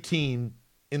top 2 team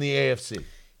in the AFC?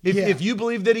 If you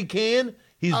believe that he can,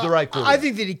 he's the right quarterback. I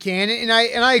think that he can, and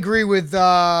I agree with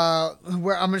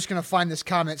where I'm just going to find this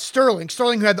comment. Sterling,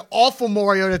 who had the awful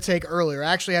Mariota take earlier,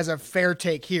 actually has a fair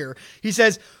take here. He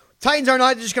says, Titans are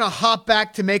not just going to hop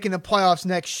back to making the playoffs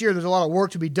next year. There's a lot of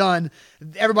work to be done.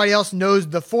 Everybody else knows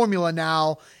the formula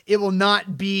now. It will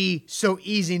not be so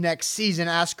easy next season,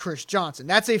 asked Chris Johnson.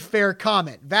 That's a fair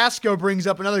comment. Vasco brings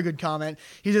up another good comment.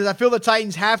 He says, I feel the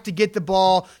Titans have to get the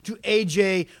ball to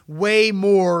AJ way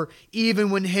more, even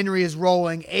when Henry is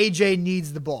rolling. AJ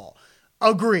needs the ball.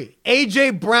 Agree.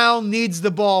 AJ Brown needs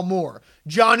the ball more.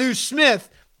 Jonnu Smith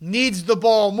needs the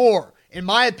ball more. In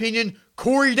my opinion,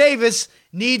 Corey Davis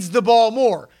needs the ball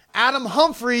more. Adam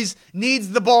Humphries needs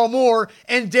the ball more,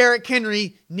 and Derrick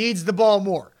Henry needs the ball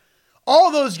more.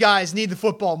 All those guys need the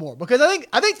football more because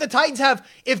I think the Titans have,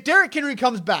 if Derrick Henry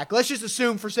comes back, let's just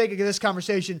assume for sake of this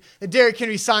conversation that Derrick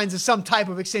Henry signs some type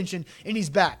of extension and he's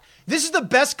back. This is the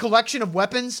best collection of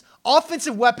weapons,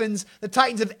 offensive weapons, the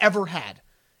Titans have ever had.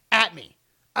 At me.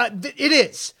 It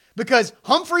is. Because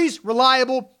Humphries,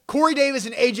 reliable, Corey Davis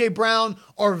and A.J. Brown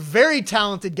are very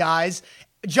talented guys.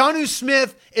 Jonnu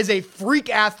Smith is a freak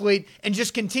athlete and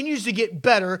just continues to get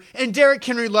better, and Derrick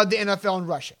Henry led the NFL in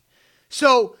rushing.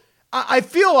 So I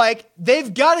feel like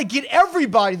they've got to get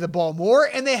everybody the ball more,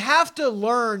 and they have to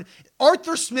learn.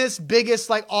 Arthur Smith's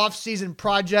biggest off-season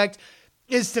project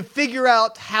is to figure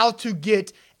out how to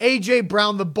get A.J.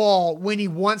 Brown the ball when he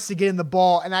wants to get in the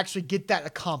ball and actually get that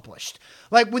accomplished.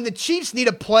 Like when the Chiefs need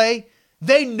a play,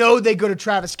 they know they go to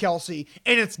Travis Kelce,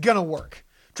 and it's going to work.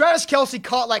 Travis Kelce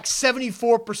caught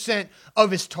 74%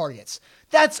 of his targets.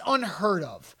 That's unheard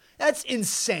of. That's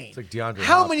insane. It's like DeAndre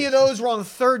How Hopkins. many of those were on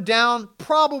third down?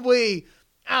 Probably,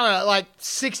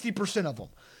 60% of them.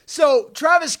 So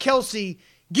Travis Kelce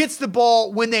gets the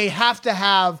ball when they have to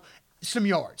have some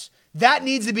yards. That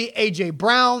needs to be A.J.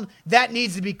 Brown. That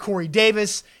needs to be Corey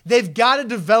Davis. They've got to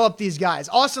develop these guys.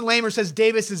 Austin Lamer says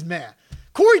Davis is meh.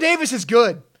 Corey Davis is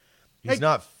good. He's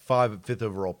not 5th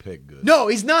overall pick good. No,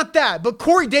 he's not that. But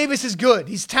Corey Davis is good.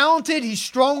 He's talented. He's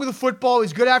strong with the football.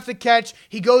 He's good after the catch.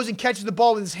 He goes and catches the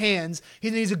ball with his hands.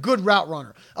 He's a good route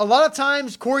runner. A lot of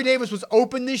times, Corey Davis was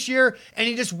open this year, and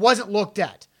he just wasn't looked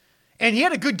at. And he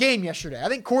had a good game yesterday. I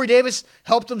think Corey Davis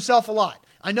helped himself a lot.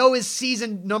 I know his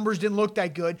season numbers didn't look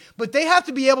that good, but they have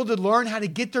to be able to learn how to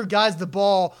get their guys the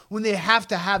ball when they have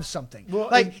to have something. Well,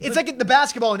 it's like the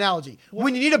basketball analogy.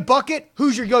 When you need a bucket,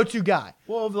 who's your go-to guy?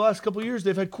 Well, over the last couple of years,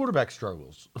 they've had quarterback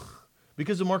struggles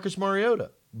because of Marcus Mariota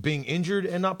being injured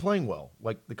and not playing well,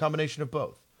 like the combination of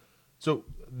both. So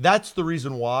that's the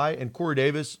reason why. And Corey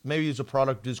Davis, maybe he's a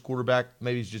product of his quarterback.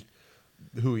 Maybe he's just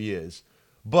who he is.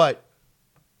 But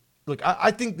look, I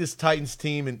think this Titans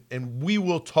team, and we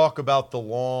will talk about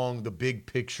the big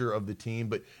picture of the team,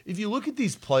 but if you look at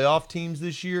these playoff teams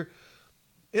this year,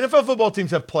 NFL football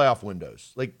teams have playoff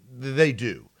windows. Like, they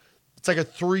do. It's like a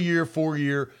 3-year,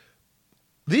 4-year.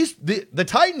 The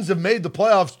Titans have made the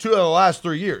playoffs 2 out of the last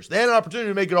 3 years. They had an opportunity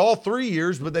to make it all 3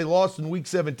 years, but they lost in week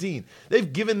 17.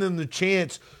 They've given them the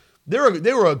chance. They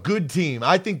were a good team.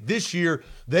 I think this year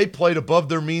they played above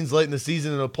their means late in the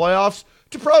season in the playoffs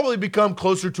to probably become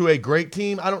closer to a great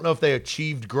team. I don't know if they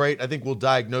achieved great. I think we'll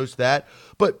diagnose that.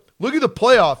 But look at the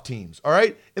playoff teams, all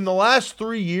right? In the last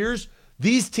 3 years,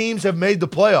 these teams have made the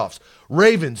playoffs.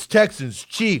 Ravens, Texans,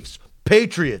 Chiefs,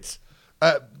 Patriots,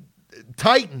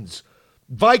 Titans,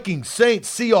 Vikings, Saints,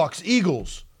 Seahawks,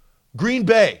 Eagles, Green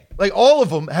Bay. Like, all of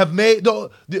them have made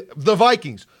the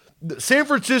Vikings. San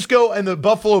Francisco and the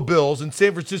Buffalo Bills. In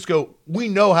San Francisco, we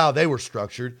know how they were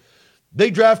structured.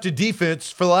 They drafted defense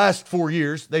for the last 4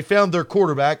 years. They found their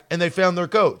quarterback, and they found their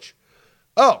coach.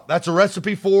 Oh, that's a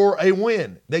recipe for a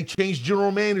win. They changed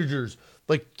general managers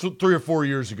like 3 or 4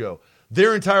 years ago.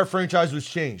 Their entire franchise was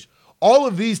changed. All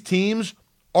of these teams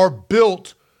are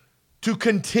built to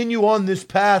continue on this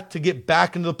path to get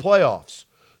back into the playoffs.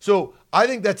 So I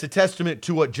think that's a testament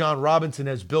to what John Robinson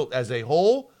has built as a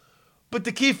whole. But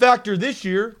the key factor this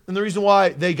year, and the reason why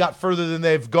they got further than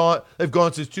they've gone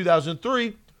since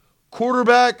 2003,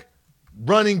 quarterback,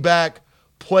 running back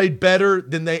played better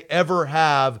than they ever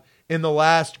have in the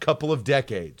last couple of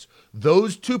decades.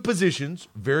 Those two positions,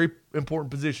 very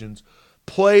important positions,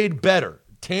 played better.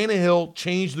 Tannehill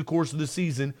changed the course of the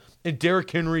season, and Derrick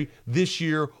Henry this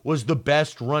year was the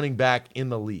best running back in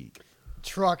the league.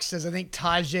 Truck says, I think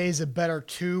Tajay is a better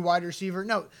 2 wide receiver.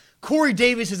 No, Corey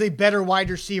Davis is a better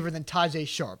wide receiver than Tajay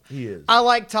Sharp. He is. I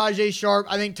like Tajay Sharp.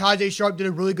 I think Tajay Sharp did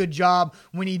a really good job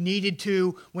when he needed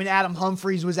to, when Adam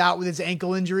Humphries was out with his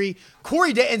ankle injury.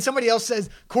 And somebody else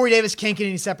says Corey Davis can't get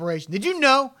any separation. Did you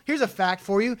know? Here's a fact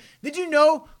for you. Did you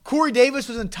know Corey Davis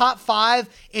was in top 5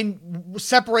 in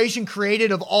separation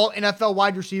created of all NFL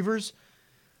wide receivers?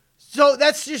 So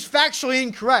that's just factually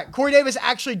incorrect. Corey Davis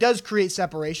actually does create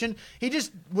separation. He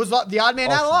just was the odd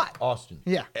man out a lot. Austin.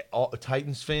 Yeah.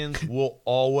 Titans fans will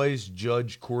always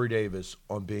judge Corey Davis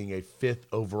on being a 5th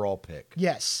overall pick.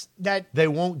 Yes. They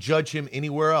won't judge him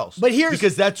anywhere else. But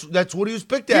because that's what he was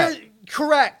picked at.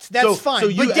 Correct. That's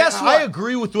fine. But guess what? I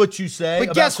agree with what you say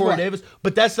about Corey Davis,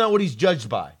 but that's not what he's judged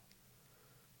by.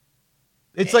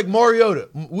 It's like Mariota.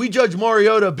 We judge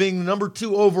Mariota being the number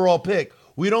 2 overall pick.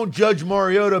 We don't judge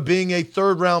Mariota being a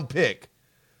 3rd-round pick,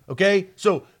 okay?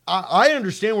 So I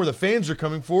understand where the fans are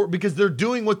coming for because they're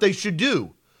doing what they should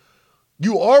do.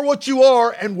 You are what you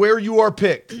are and where you are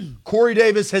picked. Corey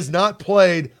Davis has not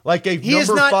played like a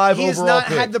number 5 overall pick. He has not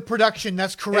had the production.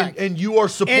 That's correct. And you are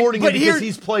supporting him because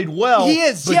he's played well. He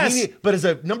is, yes. But as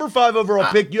a number 5 overall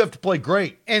pick, you have to play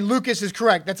great. And Lucas is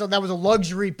correct. That was a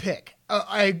luxury pick.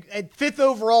 A 5th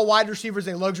overall wide receiver is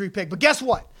a luxury pick. But guess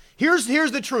what? Here's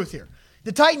the truth here.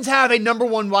 The Titans have a number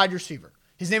 1 wide receiver.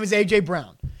 His name is A.J.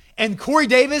 Brown. And Corey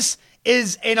Davis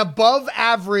is an above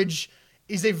average,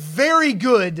 is a very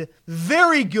good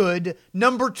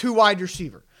number 2 wide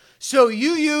receiver. So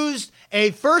you used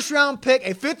a 1st-round pick,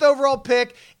 a 5th overall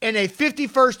pick, and a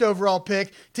 51st overall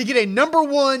pick to get a number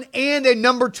 1 and a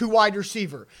number 2 wide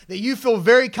receiver that you feel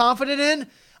very confident in.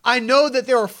 I know that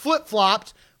they were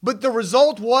flip-flopped, but the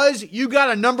result was you got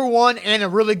a number 1 and a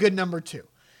really good number 2.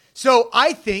 So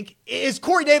I think, is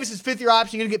Corey Davis' 5th-year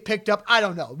option going to get picked up? I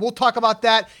don't know. We'll talk about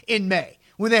that in May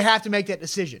when they have to make that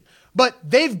decision. But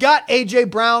they've got A.J.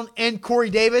 Brown and Corey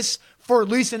Davis for at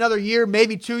least another year,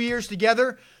 maybe 2 years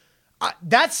together.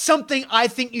 That's something I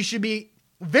think you should be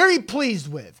very pleased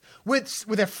with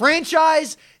a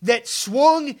franchise that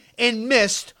swung and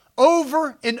missed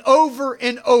over and over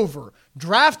and over.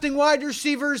 Drafting wide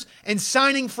receivers and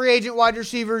signing free agent wide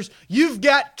receivers. You've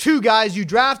got 2 guys you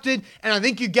drafted, and I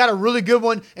think you've got a really good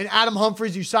one in Adam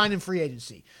Humphries you signed in free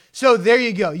agency. So there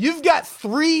you go. You've got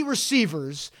 3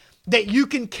 receivers that you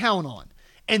can count on.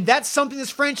 And that's something this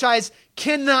franchise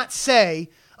cannot say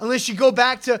unless you go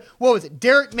back to, what was it,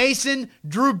 Derek Mason,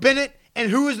 Drew Bennett,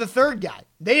 and who was the 3rd guy?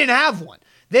 They didn't have one.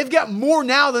 They've got more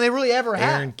now than they really ever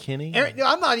had. Aaron Kinney?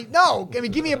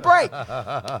 Give me a break.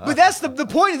 But that's the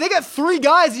point. They got 3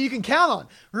 guys that you can count on.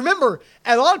 Remember,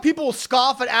 a lot of people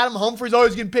scoff at Adam Humphries. Oh,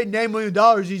 he's getting paid $9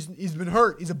 million. He's been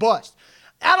hurt. He's a bust.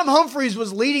 Adam Humphries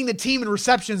was leading the team in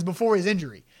receptions before his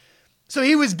injury. So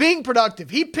he was being productive.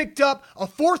 He picked up a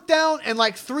 4th down and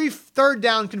like 3 third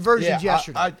down conversions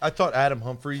yesterday. I thought Adam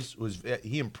Humphries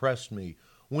he impressed me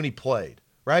when he played,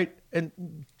 right? And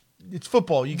it's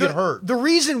football. You get hurt. The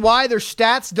reason why their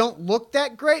stats don't look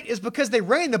that great is because they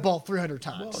ran the ball 300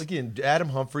 times. Well, again, Adam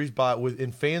Humphries,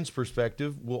 in fans'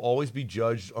 perspective, will always be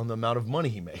judged on the amount of money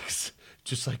he makes.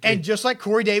 Just like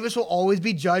Corey Davis will always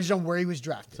be judged on where he was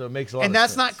drafted. So it makes a lot of sense. And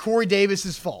that's not Corey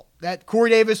Davis's fault. That Corey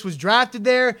Davis was drafted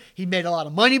there. He made a lot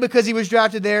of money because he was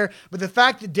drafted there. But the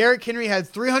fact that Derrick Henry had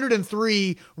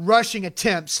 303 rushing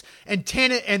attempts and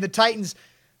the Titans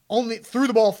only threw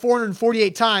the ball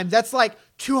 448 times, that's like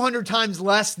 200 times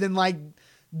less than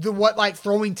what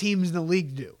throwing teams in the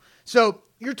league do. So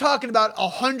you're talking about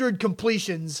 100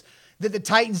 completions that the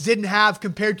Titans didn't have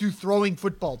compared to throwing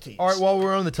football teams. All right, while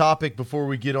we're on the topic, before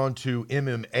we get on to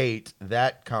MM8,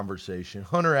 that conversation,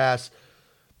 Hunter asks,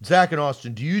 Zach and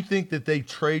Austin, do you think that they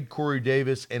trade Corey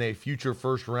Davis and a future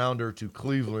first-rounder to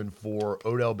Cleveland for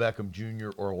Odell Beckham Jr.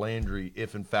 or Landry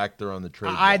if, in fact, they're on the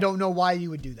trade? I don't know why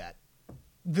you would do that.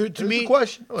 To me,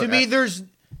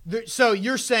 so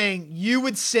you're saying you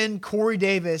would send Corey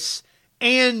Davis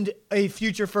and a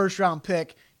future first-round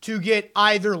pick to get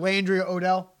either Landry or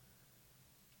Odell?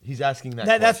 He's asking that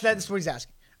question. That's what he's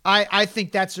asking. I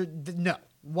think no.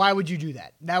 Why would you do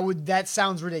that? That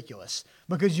sounds ridiculous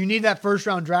because you need that first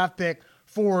round draft pick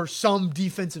for some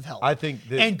defensive help. I think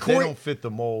that they don't fit the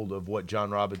mold of what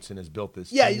John Robinson has built this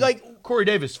team. Like Corey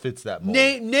Davis fits that mold.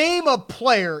 Name a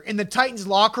player in the Titans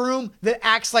locker room that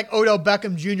acts like Odell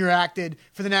Beckham Jr. acted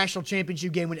for the national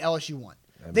championship game when LSU won.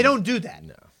 They don't do that.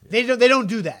 No. They don't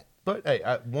do that. But, hey,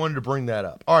 I wanted to bring that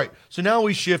up. All right, so now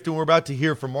we shift, and we're about to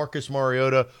hear from Marcus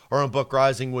Mariota. Our own Buck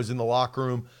Rising was in the locker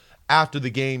room after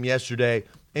the game yesterday,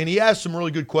 and he asked some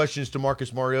really good questions to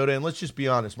Marcus Mariota, and let's just be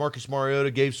honest, Marcus Mariota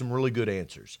gave some really good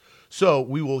answers. So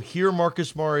we will hear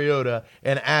Marcus Mariota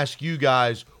and ask you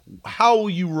guys, how will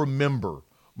you remember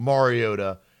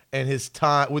Mariota and his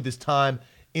time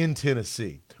in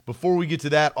Tennessee? Before we get to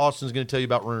that, Austin's going to tell you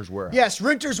about Renters Warehouse. Yes,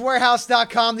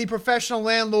 renterswarehouse.com, the professional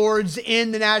landlords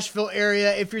in the Nashville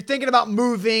area. If you're thinking about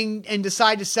moving and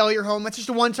decide to sell your home, that's just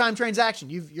a one-time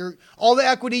transaction. All the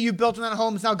equity you built in that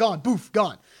home is now gone. Poof,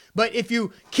 gone. But if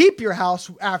you keep your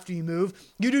house after you move,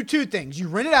 you do two things. You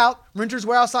rent it out.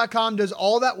 Renterswarehouse.com does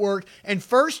all that work. And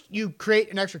first, you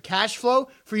create an extra cash flow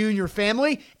for you and your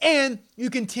family. And you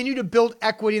continue to build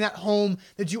equity in that home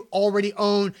that you already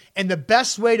own. And the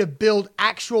best way to build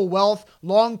actual wealth,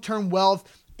 long-term wealth,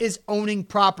 is owning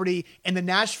property, and the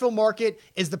Nashville market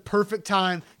is the perfect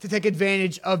time to take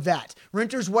advantage of that.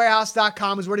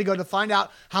 Renterswarehouse.com is where to go to find out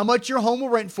how much your home will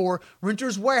rent for.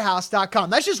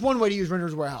 Renterswarehouse.com. That's just one way to use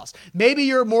Renters Warehouse. Maybe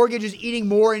your mortgage is eating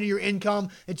more into your income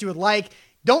that you would like.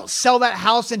 Don't sell that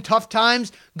house in tough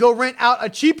times. Go rent out a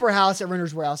cheaper house at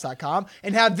renterswarehouse.com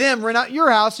and have them rent out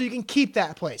your house so you can keep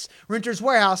that place.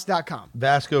 Renterswarehouse.com.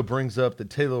 Vasco brings up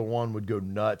that Taylor Lewan would go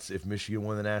nuts if Michigan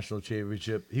won the national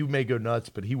championship. He may go nuts,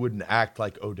 but he wouldn't act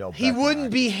like Odell Beckham. He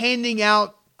wouldn't be handing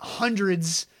out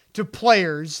hundreds to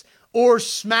players or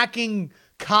smacking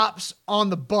cops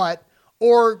on the butt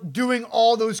or doing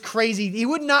all those crazy. He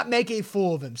would not make a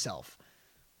fool of himself.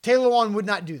 Taylor Lewan would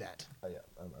not do that.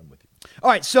 I'm with you. All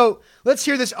right, so let's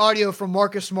hear this audio from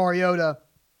Marcus Mariota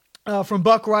from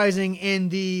Buck Rising in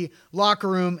the locker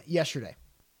room yesterday.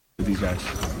 These guys.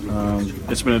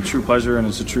 It's been a true pleasure and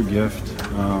it's a true gift.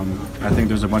 I think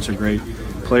there's a bunch of great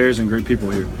players and great people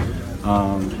here.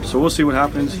 So we'll see what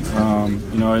happens.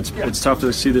 It's tough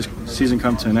to see this season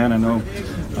come to an end. I know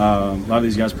a lot of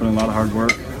these guys put in a lot of hard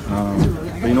work.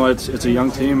 But you know what? It's a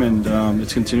young team and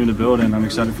it's continuing to build, and I'm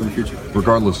excited for the future.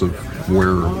 Regardless of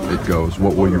where it goes,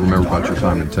 what will you remember about your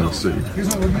time in Tennessee?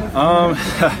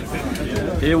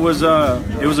 It was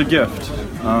a gift.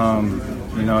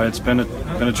 It's been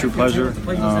a true pleasure.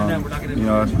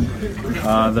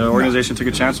 The organization took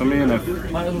a chance on me, and I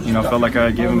felt like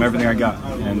I gave them everything I got.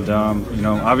 And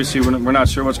obviously we're not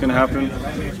sure what's going to happen,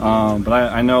 but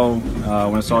I know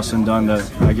when it's all said and done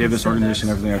that I gave this organization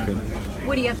everything I could.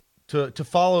 What do you have? To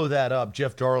follow that up,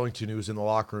 Jeff Darlington, who was in the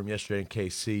locker room yesterday in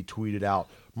KC, tweeted out,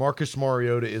 Marcus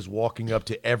Mariota is walking up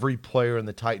to every player in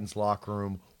the Titans locker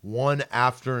room, one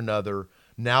after another,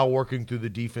 now working through the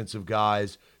defensive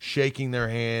guys, shaking their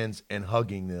hands and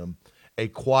hugging them. A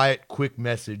quiet, quick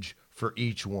message for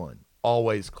each one.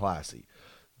 Always classy.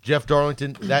 Jeff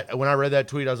Darlington, when I read that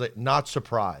tweet, I was like, not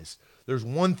surprised. There's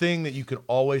one thing that you can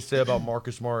always say about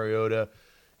Marcus Mariota.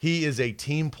 He is a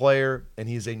team player, and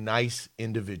he is a nice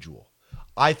individual.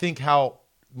 I think how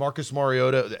Marcus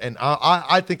Mariota, and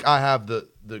I think I have the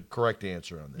correct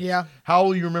answer on this. Yeah. How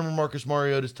will you remember Marcus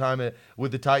Mariota's time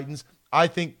with the Titans? I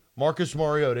think Marcus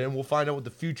Mariota, and we'll find out what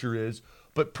the future is,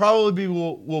 but probably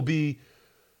will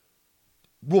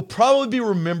probably be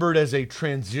remembered as a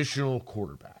transitional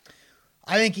quarterback.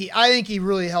 I think he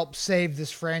really helped save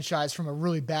this franchise from a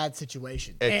really bad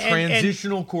situation.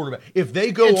 Transitional quarterback. If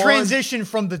they go on, transition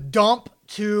from the dump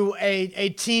to a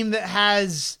team that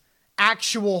has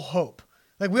actual hope.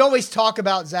 Like we always talk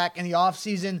about, Zach, in the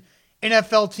offseason,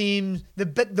 NFL teams,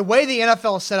 the way the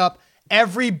NFL is set up,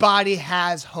 everybody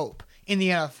has hope in the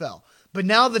NFL. But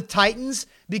now the Titans,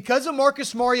 because of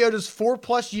Marcus Mariota's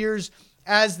 4+ years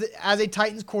as a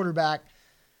Titans quarterback,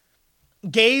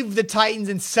 gave the Titans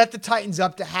and set the Titans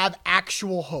up to have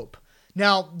actual hope.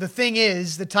 Now, the thing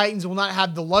is, the Titans will not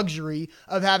have the luxury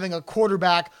of having a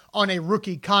quarterback on a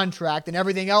rookie contract, and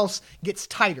everything else gets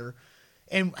tighter.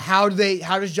 And how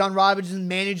does John Robinson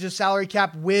manage the salary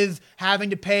cap with having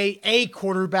to pay a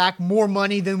quarterback more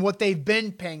money than what they've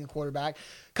been paying a quarterback?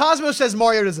 Cosmo says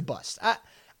Mariota's a bust.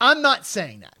 I'm not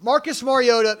saying that. Marcus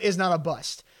Mariota is not a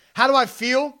bust. How do I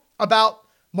feel about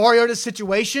Mariota's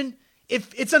situation?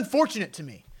 It's unfortunate to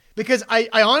me because I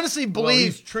honestly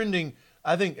believe he's trending.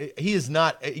 I think he is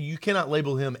not. You cannot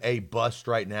label him a bust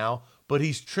right now, but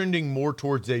he's trending more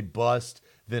towards a bust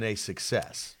than a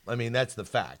success. I mean, that's the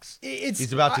facts.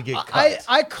 He's about to get cut.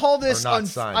 I call this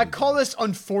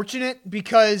unfortunate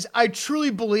because I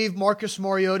truly believe Marcus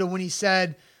Mariota when he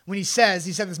said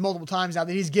this multiple times now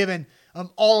that he's given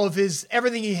all of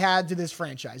everything he had to this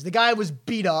franchise. The guy was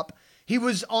beat up. He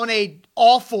was on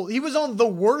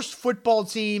the worst football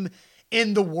team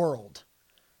in the world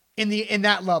in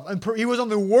that level. And he was on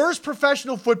the worst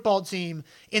professional football team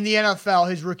in the NFL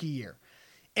his rookie year.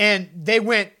 And they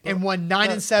went and won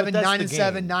 9-7,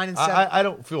 9-7, 9-7. I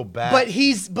don't feel bad. But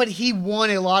he won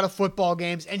a lot of football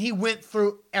games and he went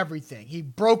through everything. He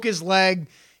broke his leg.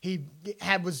 His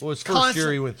first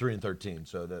year he went 3-13,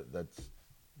 so that's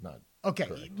not okay.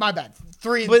 correct. My bad.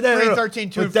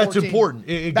 3-13, 2-14. But that's important.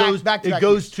 It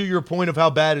goes to your point of how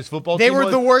bad his football team was. They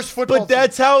were the worst football team. But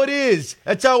that's how it is.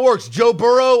 That's how it works. Joe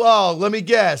Burrow, let me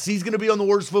guess, he's going to be on the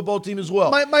worst football team as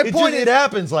well. My point is, it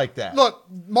happens like that. Look,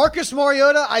 Marcus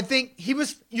Mariota, I think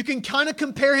you can kind of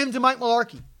compare him to Mike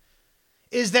Mularkey.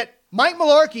 Is that Mike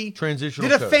Mularkey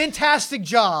did a fantastic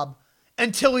job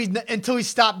until he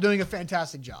stopped doing a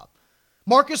fantastic job.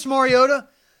 Marcus Mariota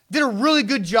did a really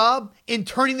good job in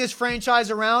turning this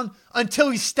franchise around until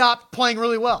he stopped playing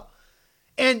really well.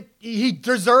 And he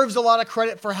deserves a lot of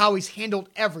credit for how he's handled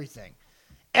everything.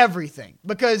 Everything.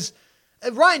 Because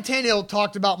Ryan Tannehill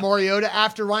talked about Mariota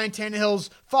after Ryan Tannehill's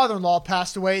father-in-law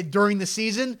passed away during the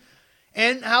season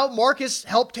and how Marcus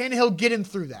helped Tannehill get him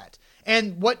through that.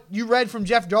 And what you read from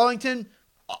Jeff Darlington,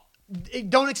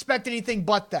 don't expect anything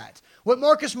but that. What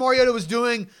Marcus Mariota was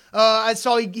doing, I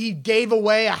saw he gave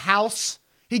away a house.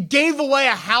 He gave away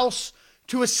a house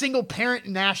to a single parent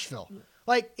in Nashville.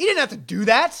 Like, he didn't have to do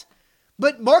that.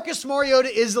 But Marcus Mariota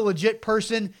is a legit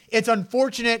person. It's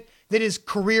unfortunate that his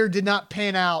career did not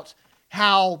pan out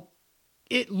how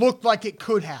it looked like it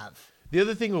could have. The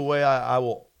other thing, the way I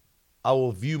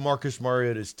will view Marcus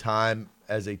Mariota's time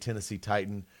as a Tennessee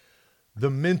Titan, the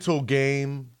mental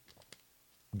game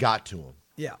got to him.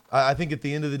 Yeah. I think at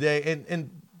the end of the day,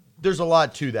 and there's a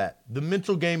lot to that. The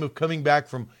mental game of coming back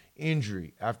from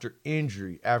injury after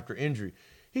injury after injury.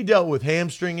 He dealt with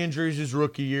hamstring injuries his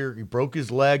rookie year. He broke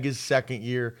his leg his second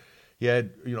year. He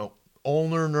had,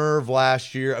 ulnar nerve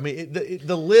last year. I mean,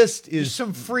 the list is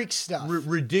some freak stuff.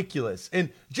 Ridiculous.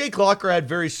 And Jake Locker had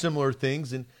very similar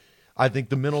things, and I think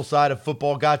the mental side of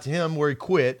football got to him where he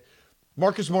quit.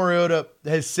 Marcus Mariota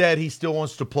has said he still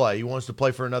wants to play. He wants to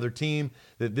play for another team,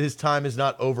 that his time is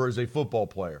not over as a football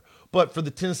player. But for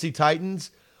the Tennessee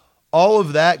Titans, all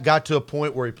of that got to a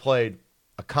point where he played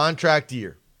a contract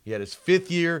year. He had his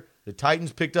 5th year. The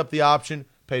Titans picked up the option,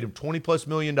 paid him $20+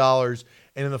 million.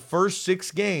 And in the first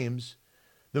 6 games,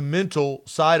 the mental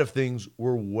side of things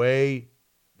were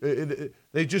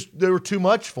they were too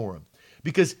much for him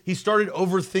because he started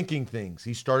overthinking things.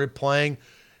 He started playing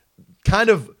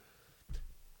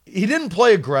he didn't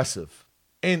play aggressive.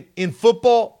 And in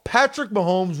football, Patrick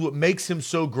Mahomes, what makes him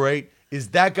so great is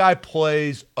that guy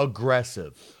plays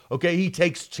aggressive. Okay, he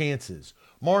takes chances.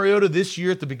 Mariota this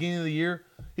year, at the beginning of the year,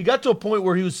 he got to a point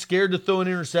where he was scared to throw an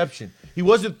interception. He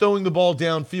wasn't throwing the ball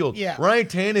downfield. Yeah. Ryan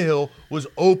Tannehill was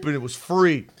open. It was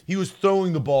free. He was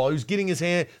throwing the ball. He was getting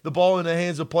the ball in the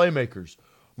hands of playmakers.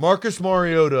 Marcus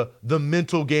Mariota, the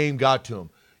mental game got to him.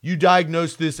 You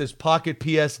diagnosed this as pocket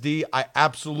PSD. I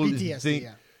absolutely PTSD, think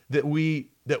yeah. that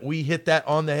we hit that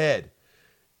on the head.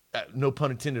 No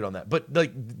pun intended on that. But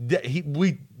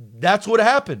that's what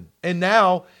happened. And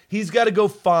now he's got to go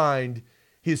find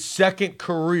his second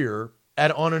career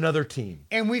on another team.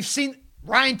 And we've seen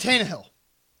Ryan Tannehill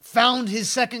found his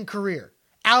second career.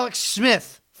 Alex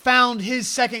Smith found his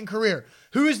second career.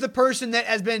 Who is the person that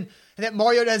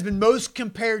Mariota has been most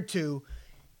compared to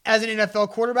as an NFL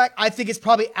quarterback? I think it's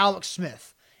probably Alex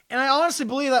Smith. And I honestly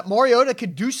believe that Mariota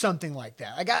could do something like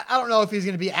that. I don't know if he's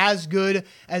going to be as good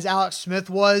as Alex Smith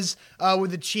was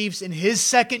with the Chiefs in his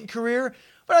second career,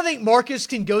 But I think Marcus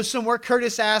can go somewhere.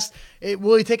 Curtis asked,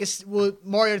 will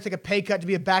Mariota take a pay cut to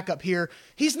be a backup here?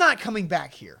 He's not coming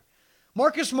back here.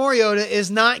 Marcus Mariota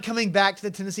is not coming back to the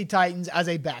Tennessee Titans as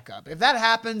a backup. If that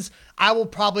happens, I will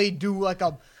probably do I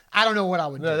don't know what I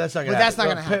would do. No, that's not going to happen. That's not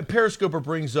going to happen. Periscoper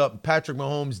brings up Patrick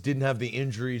Mahomes didn't have the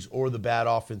injuries or the bad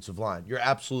offensive line. You're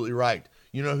absolutely right.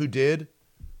 You know who did?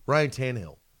 Ryan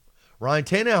Tannehill. Ryan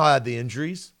Tannehill had the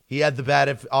injuries. He had the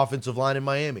bad offensive line in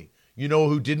Miami. You know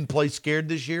who didn't play scared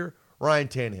this year? Ryan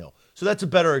Tannehill. So that's a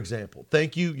better example.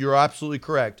 Thank you. You're absolutely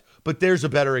correct. But there's a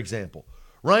better example.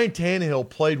 Ryan Tannehill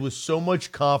played with so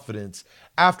much confidence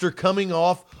after coming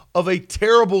off of a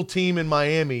terrible team in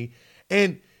Miami,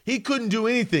 and he couldn't do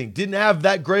anything. Didn't have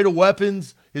that great of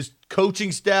weapons. His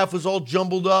coaching staff was all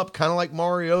jumbled up, kind of like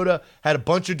Mariota. Had a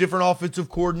bunch of different offensive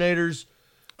coordinators.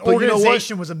 But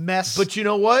organization was a mess. But you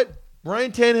know what?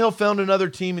 Ryan Tannehill found another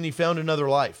team, and he found another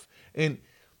life. And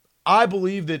I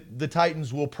believe that the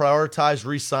Titans will prioritize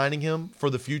re-signing him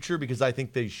for the future because I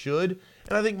think they should.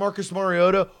 And I think Marcus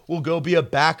Mariota will go be a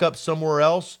backup somewhere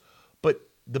else. But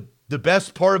the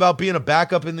best part about being a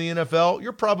backup in the NFL,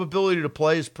 your probability to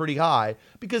play is pretty high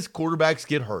because quarterbacks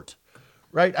get hurt,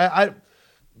 right?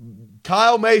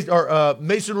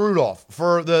 Mason Rudolph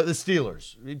for the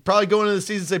Steelers. He'd probably go into the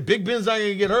season and say, Big Ben's not going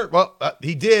to get hurt. Well,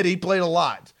 he did. He played a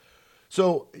lot.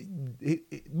 So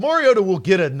Mariota will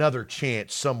get another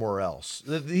chance somewhere else.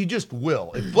 He just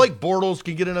will. If Blake Bortles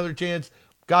can get another chance,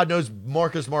 God knows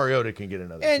Marcus Mariota can get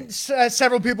another chance. And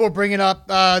several people are bringing up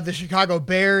the Chicago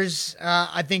Bears.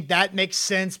 I think that makes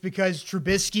sense because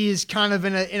Trubisky is kind of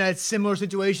in a similar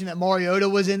situation that Mariota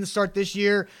was in to start this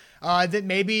year. That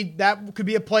maybe that could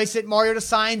be a place that Mariota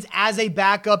signs as a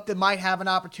backup that might have an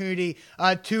opportunity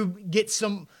to get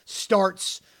some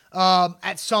starts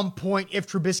at some point if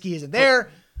Trubisky isn't there.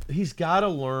 He's got to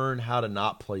learn how to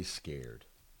not play scared.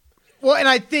 Well, and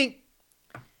I think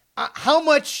how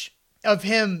much of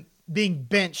him being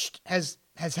benched has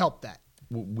helped that.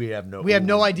 We have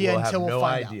no idea until we'll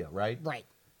find out. Right? Right.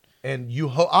 And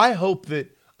I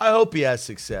hope he has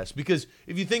success because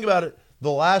if you think about it,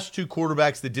 the last two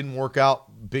quarterbacks that didn't work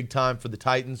out big time for the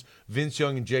Titans, Vince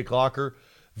Young and Jake Locker.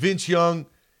 Vince Young,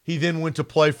 he then went to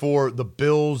play for the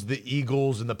Bills, the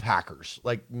Eagles, and the Packers.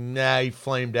 He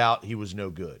flamed out. He was no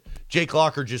good. Jake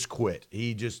Locker just quit.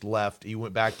 He just left. He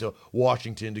went back to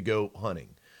Washington to go hunting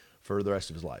for the rest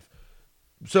of his life.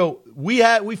 So we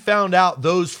found out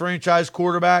those franchise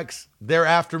quarterbacks, their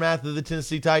aftermath of the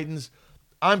Tennessee Titans.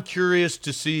 I'm curious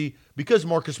to see, because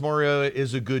Marcus Mariota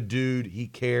is a good dude, he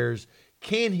cares,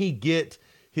 can he get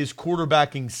his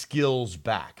quarterbacking skills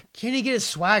back? Can he get his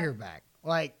swagger back?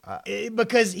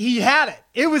 Because he had it.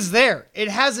 It was there.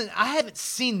 I haven't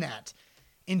seen that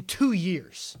in 2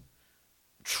 years.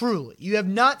 Truly. You have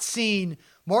not seen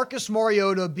Marcus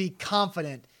Mariota be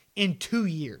confident in 2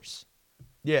 years.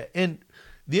 Yeah, and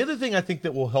the other thing I think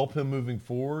that will help him moving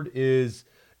forward is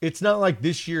it's not like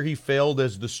this year he failed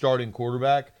as the starting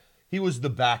quarterback. He was the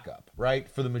backup, right,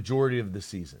 for the majority of the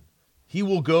season. He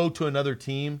will go to another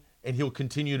team, and he'll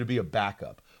continue to be a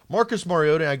backup. Marcus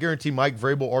Mariota, and I guarantee Mike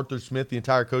Vrabel, Arthur Smith, the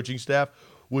entire coaching staff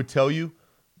would tell you,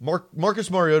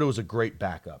 Marcus Mariota was a great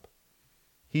backup.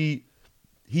 He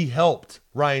helped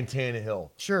Ryan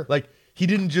Tannehill. Sure. He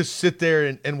didn't just sit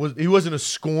there he wasn't a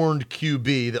scorned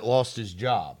QB that lost his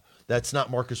job. That's not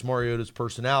Marcus Mariota's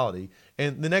personality.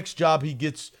 And the next job he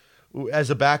gets as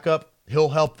a backup, he'll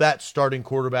help that starting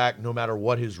quarterback no matter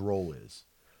what his role is.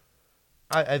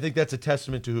 I think that's a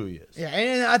testament to who he is. Yeah,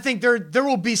 and I think there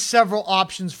will be several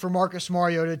options for Marcus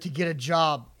Mariota to get a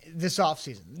job this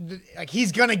offseason.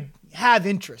 He's going to have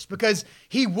interest because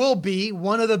he will be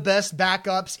one of the best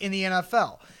backups in the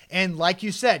NFL. And like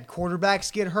you said,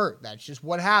 quarterbacks get hurt. That's just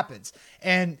what happens.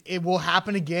 And it will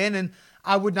happen again. And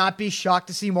I would not be shocked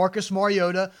to see Marcus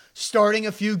Mariota starting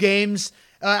a few games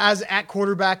as at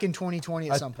quarterback in 2020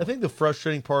 at some point. I think the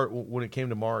frustrating part when it came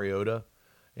to Mariota,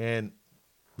 and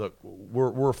look,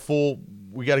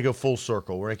 we got to go full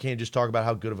circle where I can't just talk about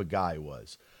how good of a guy he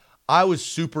was. I was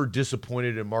super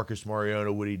disappointed in Marcus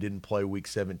Mariota when he didn't play Week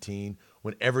 17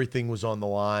 when everything was on the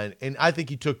line. And I think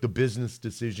he took the business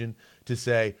decision to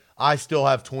say, I still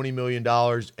have $20 million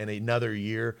and another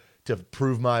year to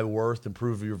prove my worth and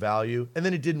prove your value. And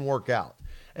then it didn't work out.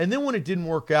 And then when it didn't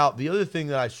work out, the other thing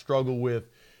that I struggle with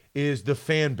is the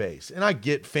fan base. And I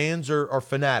get fans are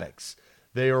fanatics.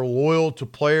 They are loyal to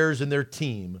players and their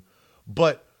team.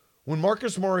 But when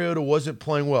Marcus Mariota wasn't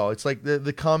playing well, it's like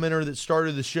the commenter that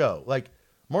started the show.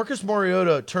 Marcus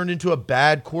Mariota turned into a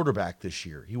bad quarterback this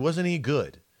year. He wasn't any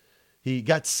good. He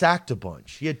got sacked a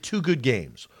bunch. He had 2 good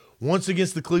games. Once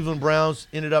against the Cleveland Browns,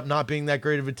 ended up not being that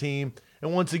great of a team.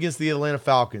 And once against the Atlanta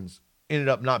Falcons, ended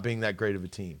up not being that great of a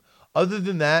team. Other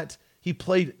than that, he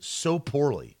played so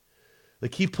poorly.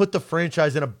 Like, he put the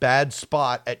franchise in a bad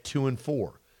spot at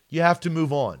 2-4. You have to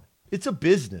move on. It's a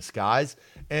business, guys.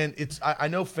 And I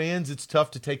know fans, it's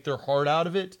tough to take their heart out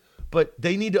of it, but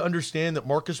they need to understand that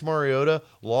Marcus Mariota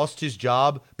lost his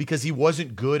job because he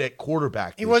wasn't good at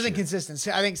quarterback. He wasn't consistent.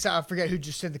 So I think, I forget who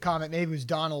just said the comment, maybe it was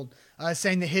Donald,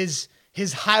 saying that his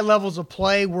high levels of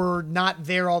play were not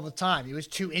there all the time. He was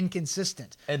too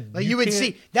inconsistent. And like you would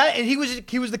see that, and he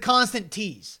was the constant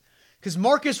tease. Because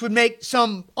Marcus would make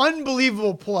some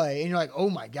unbelievable play, and you're like, oh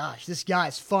my gosh, this guy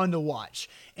is fun to watch.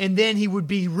 And then he would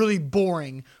be really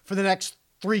boring for the next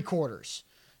 3 quarters.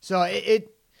 So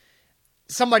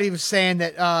somebody was saying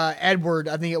that Edward,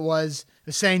 I think it was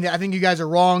saying that I think you guys are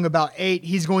wrong about 8.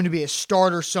 He's going to be a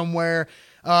starter somewhere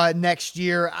next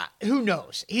year. Who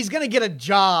knows? He's going to get a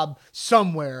job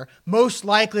somewhere, most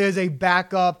likely as a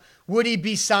backup. Would he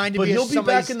be signed to but be? He'll be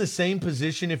back in the same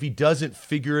position if he doesn't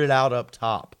figure it out up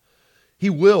top. He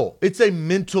will. It's a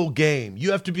mental game. You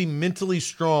have to be mentally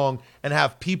strong and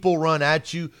have people run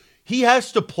at you. He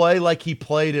has to play like he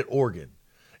played at Oregon.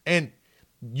 And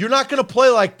you're not going to play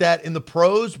like that in the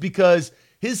pros because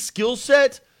his skill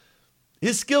set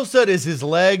is his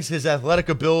legs, his athletic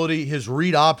ability, his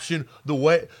read option,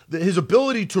 his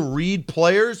ability to read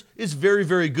players is very,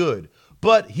 very good.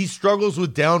 But he struggles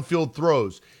with downfield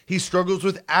throws. He struggles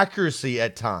with accuracy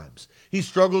at times. He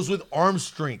struggles with arm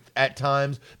strength at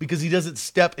times because he doesn't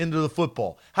step into the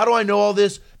football. How do I know all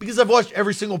this? Because I've watched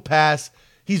every single pass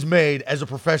he's made as a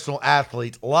professional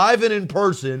athlete, live and in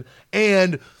person,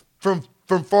 and from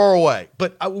far away.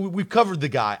 But we've covered the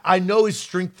guy. I know his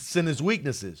strengths and his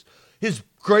weaknesses. His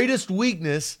greatest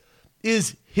weakness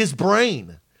is his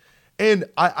brain. And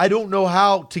I don't know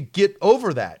how to get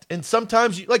over that. And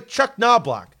sometimes, like Chuck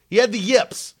Knobloch, he had the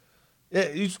yips.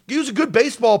 He was a good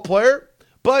baseball player,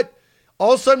 but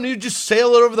all of a sudden, you just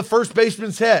sail it over the first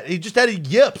baseman's head. He just had a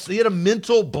yips. He had a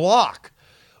mental block.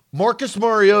 Marcus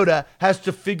Mariota has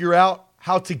to figure out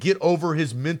how to get over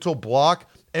his mental block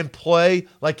and play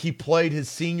like he played his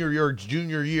senior year or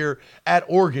junior year at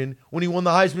Oregon when he won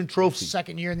the Heisman Trophy.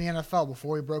 Second year in the NFL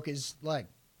before he broke his leg.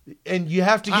 And you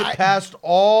have to get past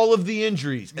all of the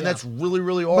injuries, and that's really,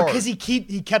 really hard. Because he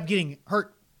kept getting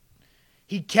hurt.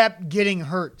 He kept getting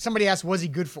hurt. Somebody asked, was he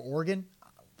good for Oregon?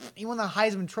 He won the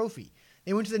Heisman Trophy.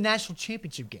 They went to the national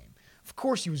championship game. Of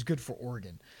course he was good for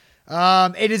Oregon.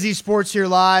 A to Z Sports here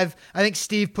live. I think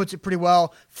Steve puts it pretty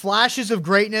well. Flashes of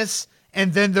greatness,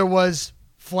 and then there was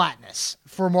flatness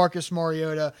for Marcus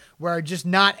Mariota, where just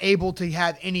not able to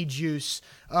have any juice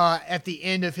at the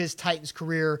end of his Titans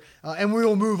career. And we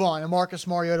will move on, and Marcus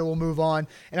Mariota will move on,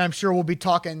 and I'm sure we'll be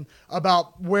talking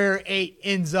about where 8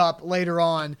 ends up later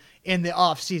on in the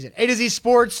offseason. A to Z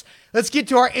Sports, let's get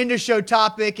to our end of show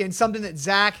topic and something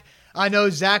that I know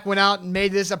Zach went out and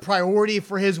made this a priority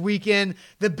for his weekend.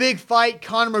 The big fight,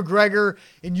 Conor McGregor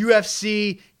in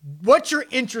UFC. What's your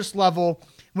interest level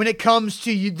when it comes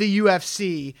to the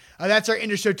UFC? That's our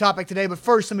end of show topic today. But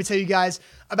first, let me tell you guys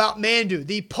about Mandu,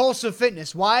 the Pulse of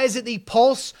Fitness. Why is it the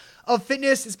Pulse of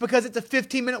Fitness? It's because it's a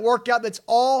 15-minute workout that's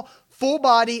all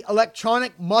full-body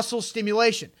electronic muscle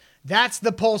stimulation. That's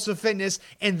the Pulse of Fitness.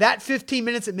 And that 15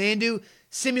 minutes at Mandu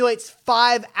simulates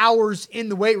 5 hours in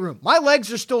the weight room. My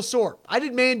legs are still sore. I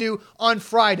did Mandu on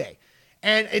Friday,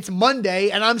 and it's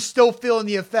Monday, and I'm still feeling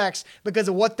the effects because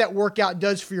of what that workout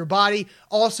does for your body.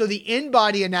 Also, the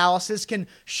in-body analysis can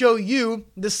show you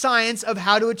the science of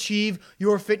how to achieve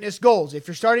your fitness goals. If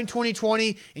you're starting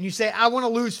 2020 and you say, I want to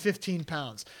lose 15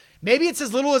 pounds, maybe it's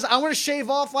as little as I want to shave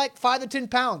off like 5 to 10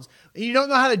 pounds. You don't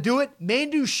know how to do it?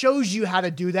 Mandu shows you how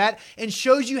to do that and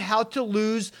shows you how to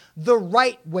lose the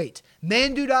right weight.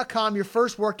 Mandu.com. Your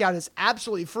first workout is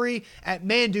absolutely free at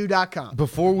Mandu.com.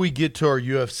 Before we get to our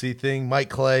UFC thing, Mike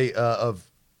Clay of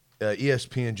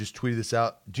ESPN just tweeted this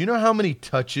out. Do you know how many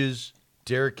touches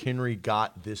Derrick Henry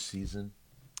got this season?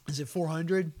 Is it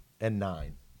 400? And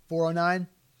 9. 409?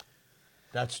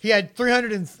 He had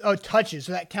 300 touches,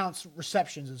 so that counts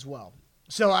receptions as well.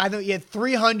 So I think he had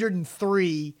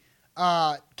 303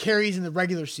 carries in the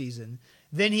regular season.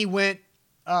 Then he went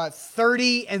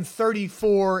 30 and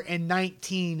 34 and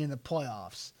 19 in the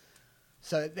playoffs.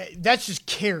 So that's just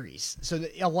carries. So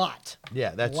a lot.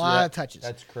 Yeah, that's a lot of touches.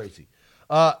 That's crazy.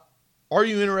 Are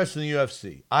you interested in the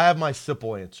UFC? I have my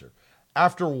simple answer.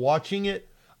 After watching it,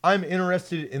 I'm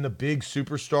interested in the big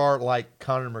superstar like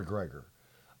Conor McGregor.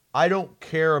 I don't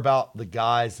care about the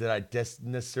guys that I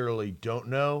necessarily don't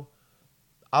know.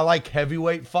 I like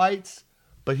heavyweight fights,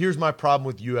 but here's my problem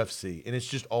with UFC, and it's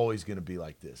just always going to be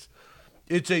like this.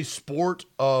 It's a sport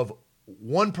of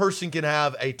one person can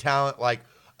have a talent like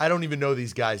I don't even know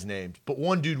these guys' names, but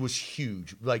one dude was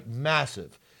huge, like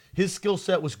massive. His skill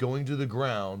set was going to the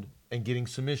ground and getting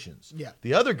submissions. Yeah.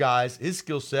 The other guys, his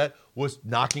skill set was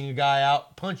knocking a guy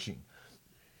out, punching.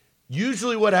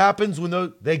 Usually what happens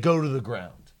when they go to the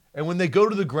ground. And when they go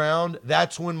to the ground,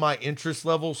 that's when my interest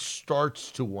level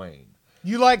starts to wane.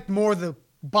 You liked more the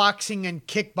boxing and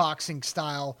kickboxing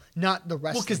style, not the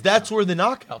wrestling. Well, because that's where the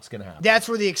knockout's going to happen. That's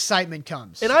where the excitement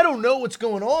comes. And I don't know what's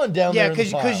going on down there. Yeah,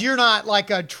 because you're not like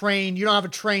you don't have a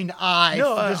trained eye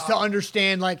just to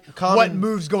understand what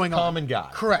moves going on. Common guy.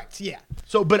 Correct, yeah.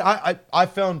 So, but I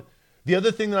found the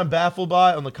other thing that I'm baffled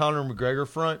by on the Conor McGregor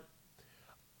front,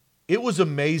 it was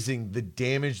amazing the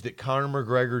damage that Conor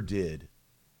McGregor did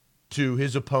to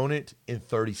his opponent in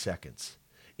 30 seconds.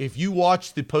 If you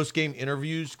watch the post-game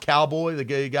interviews, Cowboy, the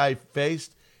guy he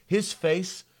faced, his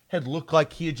face had looked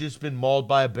like he had just been mauled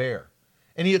by a bear.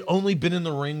 And he had only been in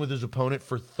the ring with his opponent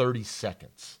for 30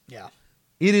 seconds. Yeah.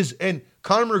 It is, and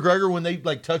Conor McGregor, when they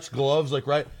touch gloves,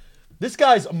 this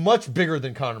guy's much bigger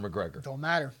than Conor McGregor. Don't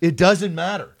matter. It doesn't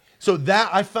matter. So that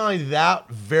I find that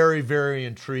very, very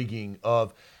intriguing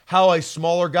of how a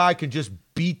smaller guy can just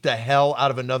beat the hell out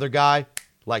of another guy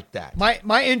like that.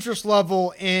 My interest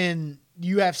level in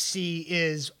UFC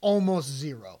is almost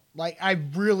zero. I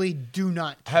really do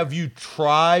not care. Have you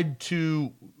tried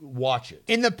to watch it?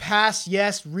 In the past,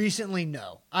 yes. Recently,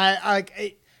 no.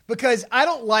 Because I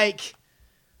don't like.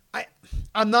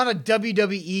 I'm not a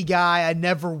WWE guy. I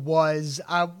never was.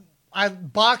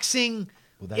 Boxing.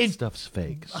 Well, that stuff's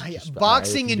fake.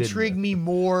 Boxing intrigued me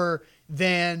more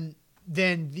than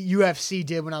the UFC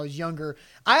did when I was younger.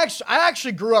 I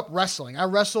actually grew up wrestling.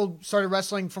 Started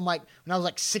wrestling from when I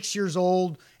was 6 years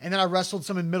old, and then I wrestled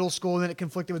some in middle school, and then it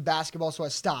conflicted with basketball, so I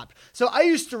stopped. So I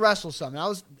used to wrestle some, and I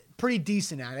was pretty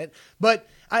decent at it, but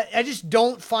I just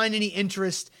don't find any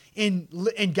interest in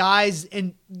guys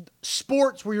in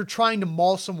sports where you're trying to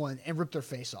maul someone and rip their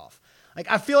face off.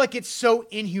 I feel like it's so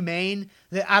inhumane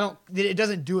that it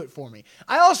doesn't do it for me.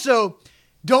 I also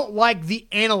don't like the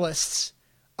analysts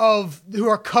who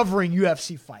are covering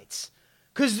UFC fights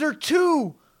because they're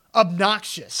too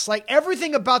obnoxious.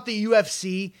 Everything about the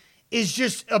UFC is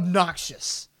just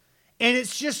obnoxious, and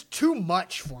it's just too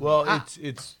much for me. Well,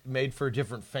 it's made for a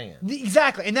different fan.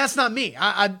 Exactly, and that's not me.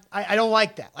 I don't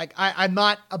like that. I'm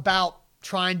not about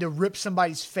trying to rip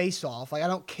somebody's face off. I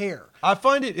don't care. I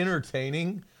find it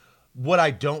entertaining. What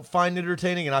I don't find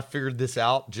entertaining, and I figured this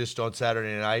out just on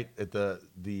Saturday night at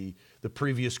the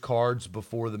previous cards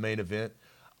before the main event,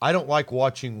 I don't like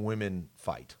watching women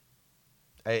fight.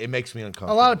 It makes me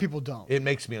uncomfortable. A lot of people don't. It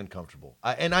makes me uncomfortable.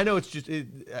 And I know it's just,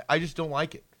 I just don't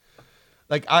like it.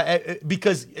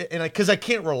 Because I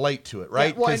can't relate to it,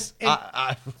 right?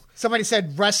 Yeah, somebody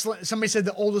said wrestling. Somebody said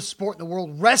the oldest sport in the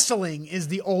world. Wrestling is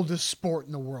the oldest sport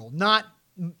in the world, not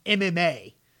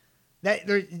MMA.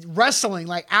 Wrestling,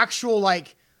 actual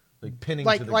pinning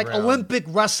to the ground. Olympic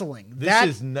wrestling.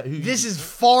 This is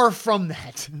far from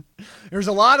that. There's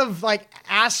a lot of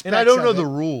aspects. And I don't know the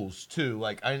rules too.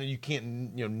 I know you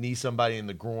can't knee somebody in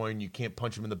the groin. You can't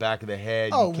punch them in the back of the head.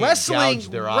 Oh, you can't gouge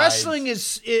their wrestling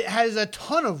eyes. it has a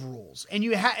ton of rules, and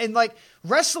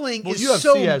wrestling is UFC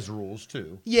so. has rules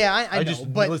too. Yeah, I know.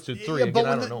 just but, listed three. Again,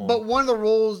 I don't know. But one of the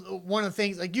rules, one of the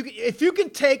things, if you can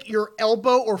take your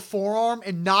elbow or forearm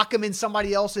and knock them in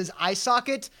somebody else's eye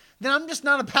socket, then I'm just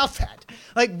not about that.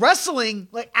 Wrestling,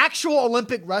 actual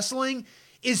Olympic wrestling,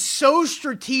 is so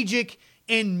strategic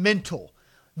and mental.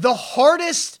 The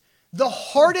hardest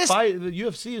fight, the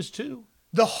UFC is too.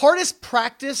 The hardest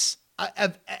practice,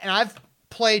 and I've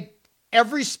played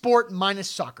every sport minus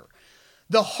soccer.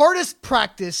 The hardest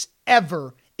practice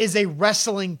ever is a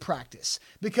wrestling practice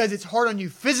because it's hard on you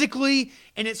physically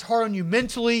and it's hard on you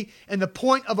mentally. And the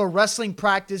point of a wrestling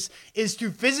practice is to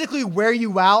physically wear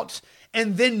you out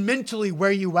and then mentally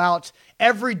wear you out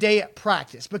every day at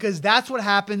practice because that's what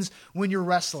happens when you're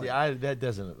wrestling. See, that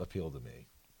doesn't appeal to me.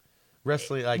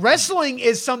 Wrestling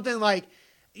is something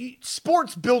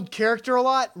sports build character a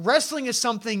lot. Wrestling is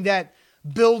something that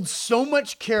builds so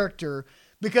much character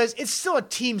because it's still a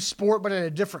team sport, but at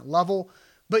a different level.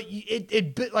 But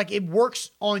it works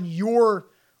on your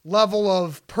level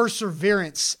of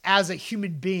perseverance as a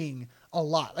human being a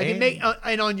lot.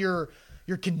 And on your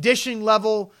conditioning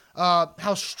level,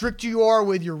 how strict you are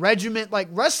with your regiment.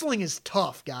 Wrestling is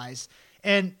tough, guys.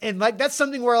 And that's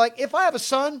something where if I have a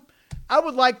son, I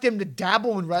would like them to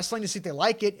dabble in wrestling to see if they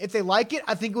like it. If they like it,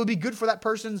 I think it would be good for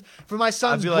my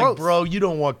son's growth. I'd be bro, you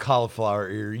don't want cauliflower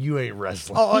ear. You ain't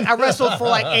wrestling. Oh, I wrestled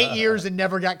for 8 years and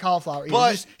never got cauliflower ear.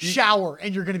 Just shower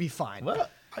and you're going to be fine. Well,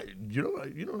 you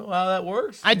don't know how that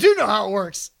works. I do know how it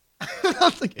works.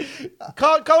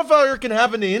 Cauliflower ear can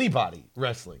happen to anybody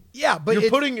wrestling. Yeah, but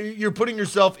you're putting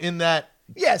yourself in that.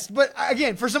 Yes, but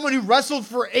again, for someone who wrestled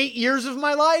for 8 years of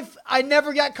my life, I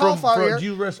never got cauliflower ear. Did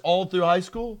you wrestle all through high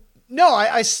school? No,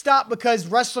 I stopped because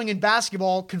wrestling and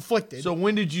basketball conflicted. So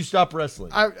when did you stop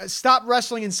wrestling? I stopped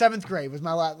wrestling in 7th grade was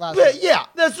my last. Yeah,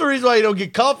 that's the reason why you don't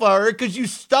get cauliflower ear, because you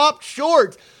stopped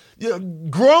short.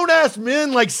 Grown-ass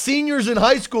men like seniors in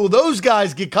high school, those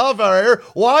guys get cauliflower ear.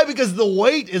 Why? Because the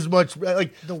weight is much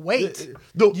like the weight.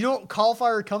 Do you know what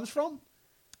cauliflower comes from?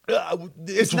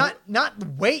 It's not the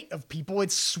weight of people.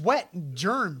 It's sweat and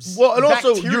germs. Well, and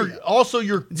bacteria.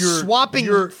 you're swapping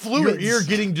fluids. Your ear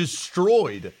getting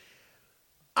destroyed.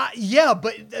 Yeah,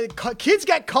 but kids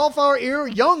got cauliflower ear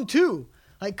young too.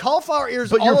 Like cauliflower ears.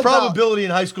 But your probability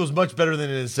in high school is much better than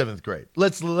in 7th grade.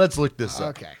 Let's look this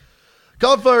up. Okay.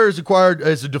 Cauliflower is acquired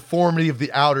as a deformity of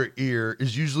the outer ear,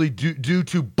 is usually due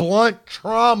to blunt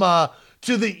trauma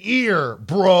to the ear,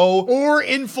 bro. Or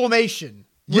inflammation.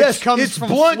 Yes, comes it's from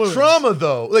blunt fluids. trauma,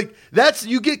 though. Like,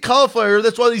 you get cauliflower ear.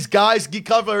 That's why these guys get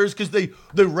cauliflower ears, because they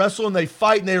wrestle and they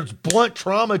fight, and there's blunt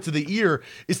trauma to the ear.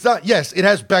 It's not, yes, it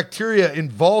has bacteria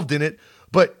involved in it,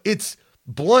 but it's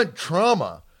blunt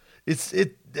trauma.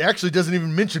 It actually doesn't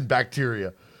even mention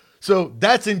bacteria. So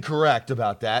that's incorrect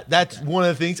about that. That's one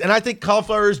of the things. And I think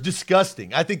cauliflower is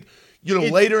disgusting. I think,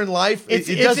 later in life, it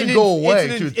doesn't go away.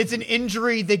 It's an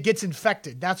injury that gets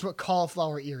infected. That's what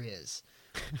cauliflower ear is.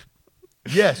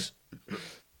 Yes.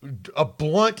 A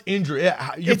blunt injury.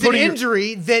 It's an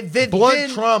injury that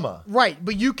blunt trauma. Right.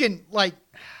 But you can,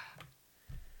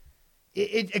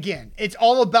 again, it's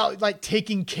all about,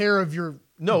 taking care of your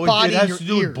body. It has to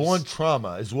do ears. with blunt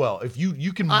trauma as well. If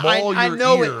you can maul I your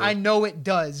know ear. I know it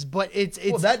does, but it's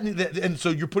and so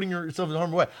you're putting yourself in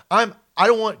harm's way. I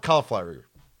don't want cauliflower ear.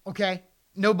 Okay,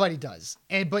 nobody does,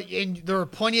 and there are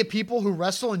plenty of people who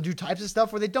wrestle and do types of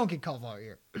stuff where they don't get cauliflower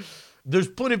ear. There's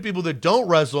plenty of people that don't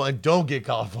wrestle and don't get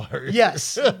cauliflower ear.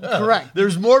 Yes, correct.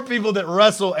 There's more people that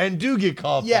wrestle and do get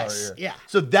cauliflower ear. Yeah.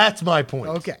 So that's my point.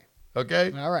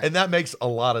 Okay, all right, and that makes a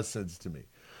lot of sense to me.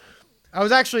 I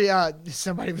was actually,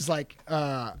 somebody was like,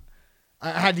 I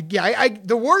had to,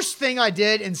 the worst thing I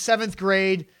did in 7th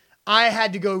grade, I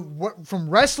had to go from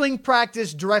wrestling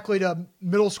practice directly to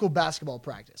middle school basketball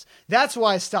practice. That's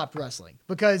why I stopped wrestling,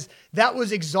 because that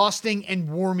was exhausting and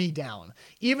wore me down.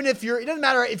 Even if it doesn't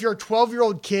matter if you're a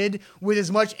 12-year-old kid with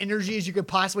as much energy as you could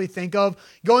possibly think of,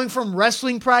 going from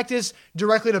wrestling practice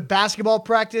directly to basketball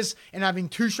practice and having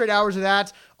 2 straight hours of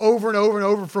that over and over and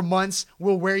over for months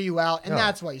will wear you out. And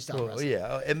that's why you stop wrestling.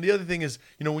 Yeah. And the other thing is,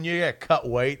 when you got cut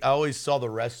weight, I always saw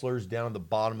the wrestlers down at the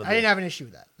bottom of I didn't have an issue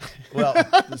with that.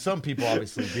 Well, some people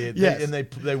obviously did. Yes. And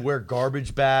they wear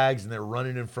garbage bags and they're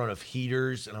running in front of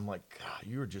heaters. And I'm like, God,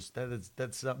 you were just,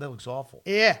 that looks awful.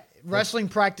 Yeah. Wrestling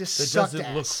practice sucked doesn't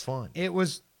ass. look fun. It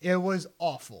was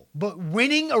awful. But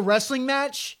winning a wrestling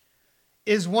match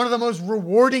is one of the most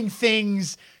rewarding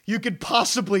things you could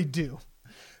possibly do,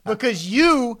 because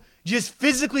you just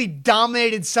physically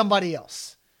dominated somebody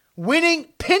else.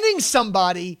 Pinning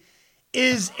somebody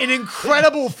is an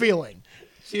incredible feeling.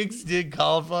 Chicks dig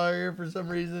cauliflower ear for some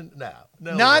reason? No.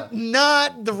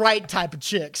 Not the right type of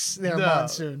chicks there,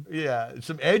 Monsoon. Yeah,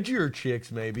 some edgier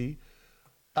chicks maybe.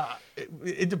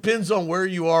 It depends on where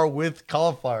you are with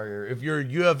cauliflower ear. If you're a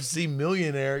UFC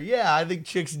millionaire, yeah, I think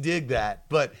chicks dig that.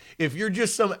 But if you're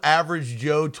just some average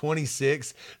Joe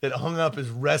 26 that hung up his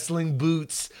wrestling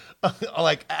boots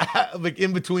like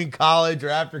in between college or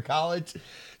after college,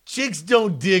 chicks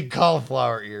don't dig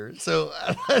cauliflower ear. So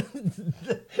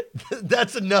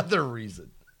that's another reason.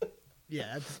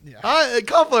 Yeah.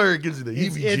 Cauliflower ear gives you the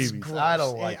It's heebie-jeebies. gross. I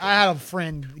don't like it. I had a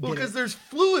friend get Well, because it. there's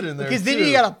fluid in there. Because then too.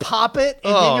 you got to pop it,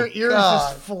 and then your ear is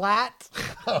just flat.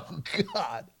 Oh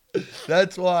God,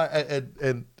 that's why.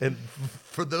 And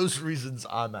for those reasons,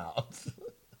 I'm out.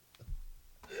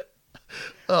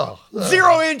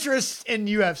 Zero interest in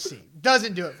UFC.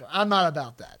 Doesn't do it for me. I'm not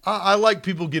about that. I like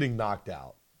people getting knocked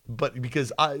out, but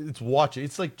because it's watching.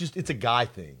 It's like it's a guy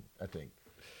thing. I think,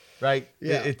 right?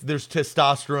 Yeah. There's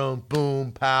testosterone.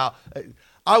 Boom, pow.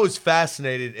 I was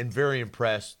fascinated and very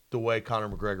impressed the way Conor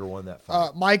McGregor won that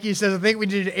fight. Mikey says, I think we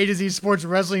need an A to Z sports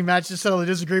wrestling match to settle the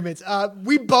disagreements. I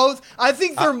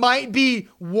think there might be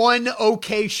one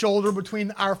okay shoulder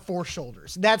between our 4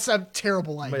 shoulders. That's a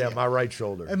terrible idea. Yeah, my right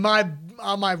shoulder. And my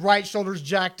right shoulder's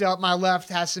jacked up. My left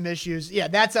has some issues. Yeah,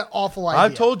 that's an awful idea. I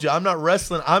told you, I'm not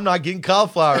wrestling. I'm not getting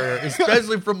cauliflower ear,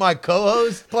 especially from my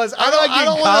co-host. Plus, I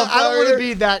don't want to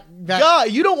be that.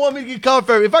 God, you don't want me to get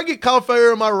cauliflower ear. If I get cauliflower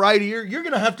ear in my right ear, you're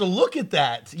going to have to look at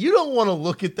that. You don't want to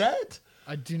look at that.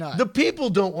 I do not. The people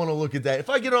don't want to look at that. If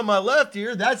I get on my left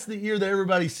ear, that's the ear that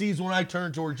everybody sees when I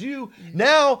turn towards you.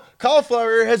 Now,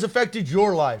 cauliflower ear has affected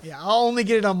your life. Yeah, I'll only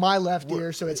get it on my left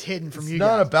ear, so it's hidden from you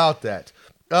Not guys. about that.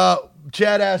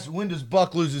 Chad asked, when does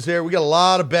Buck lose his hair? We got a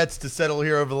lot of bets to settle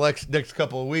here over the next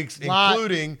couple of weeks,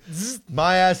 including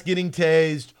my ass getting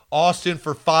tased, Austin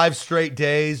for 5 straight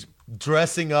days,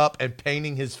 dressing up and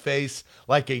painting his face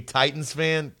like a Titans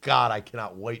fan. God, I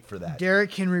cannot wait for that.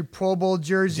 Derrick Henry Pro Bowl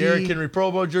jersey. And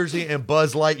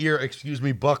Buzz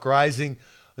Lightyear, Buck Rising,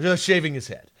 just shaving his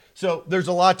head. So there's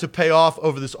a lot to pay off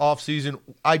over this offseason.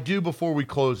 I do, before we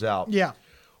close out,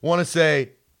 want to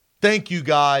say thank you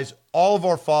guys, all of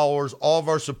our followers, all of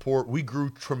our support. We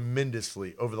grew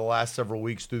tremendously over the last several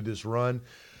weeks through this run.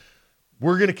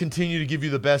 We're going to continue to give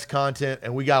you the best content,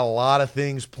 and we got a lot of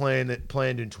things planned in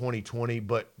 2020,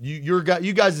 but you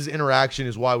guys' interaction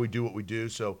is why we do what we do,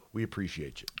 so we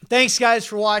appreciate you. Thanks, guys,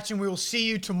 for watching. We will see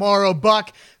you tomorrow.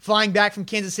 Buck flying back from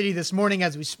Kansas City this morning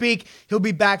as we speak. He'll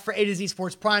be back for A to Z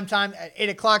Sports Primetime at 8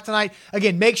 o'clock tonight.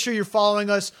 Again, make sure you're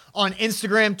following us on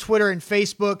Instagram, Twitter, and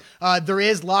Facebook. There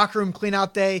is Locker Room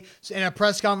Cleanout Day and a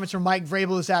press conference from Mike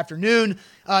Vrabel this afternoon.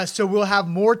 So we'll have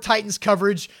more Titans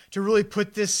coverage to really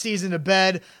put this season to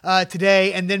bed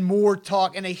today, and then more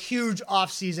talk in a huge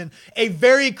offseason. A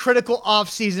very critical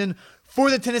offseason for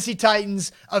the Tennessee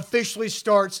Titans officially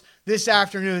starts this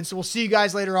afternoon. So we'll see you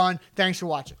guys later on. Thanks for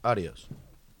watching. Adios.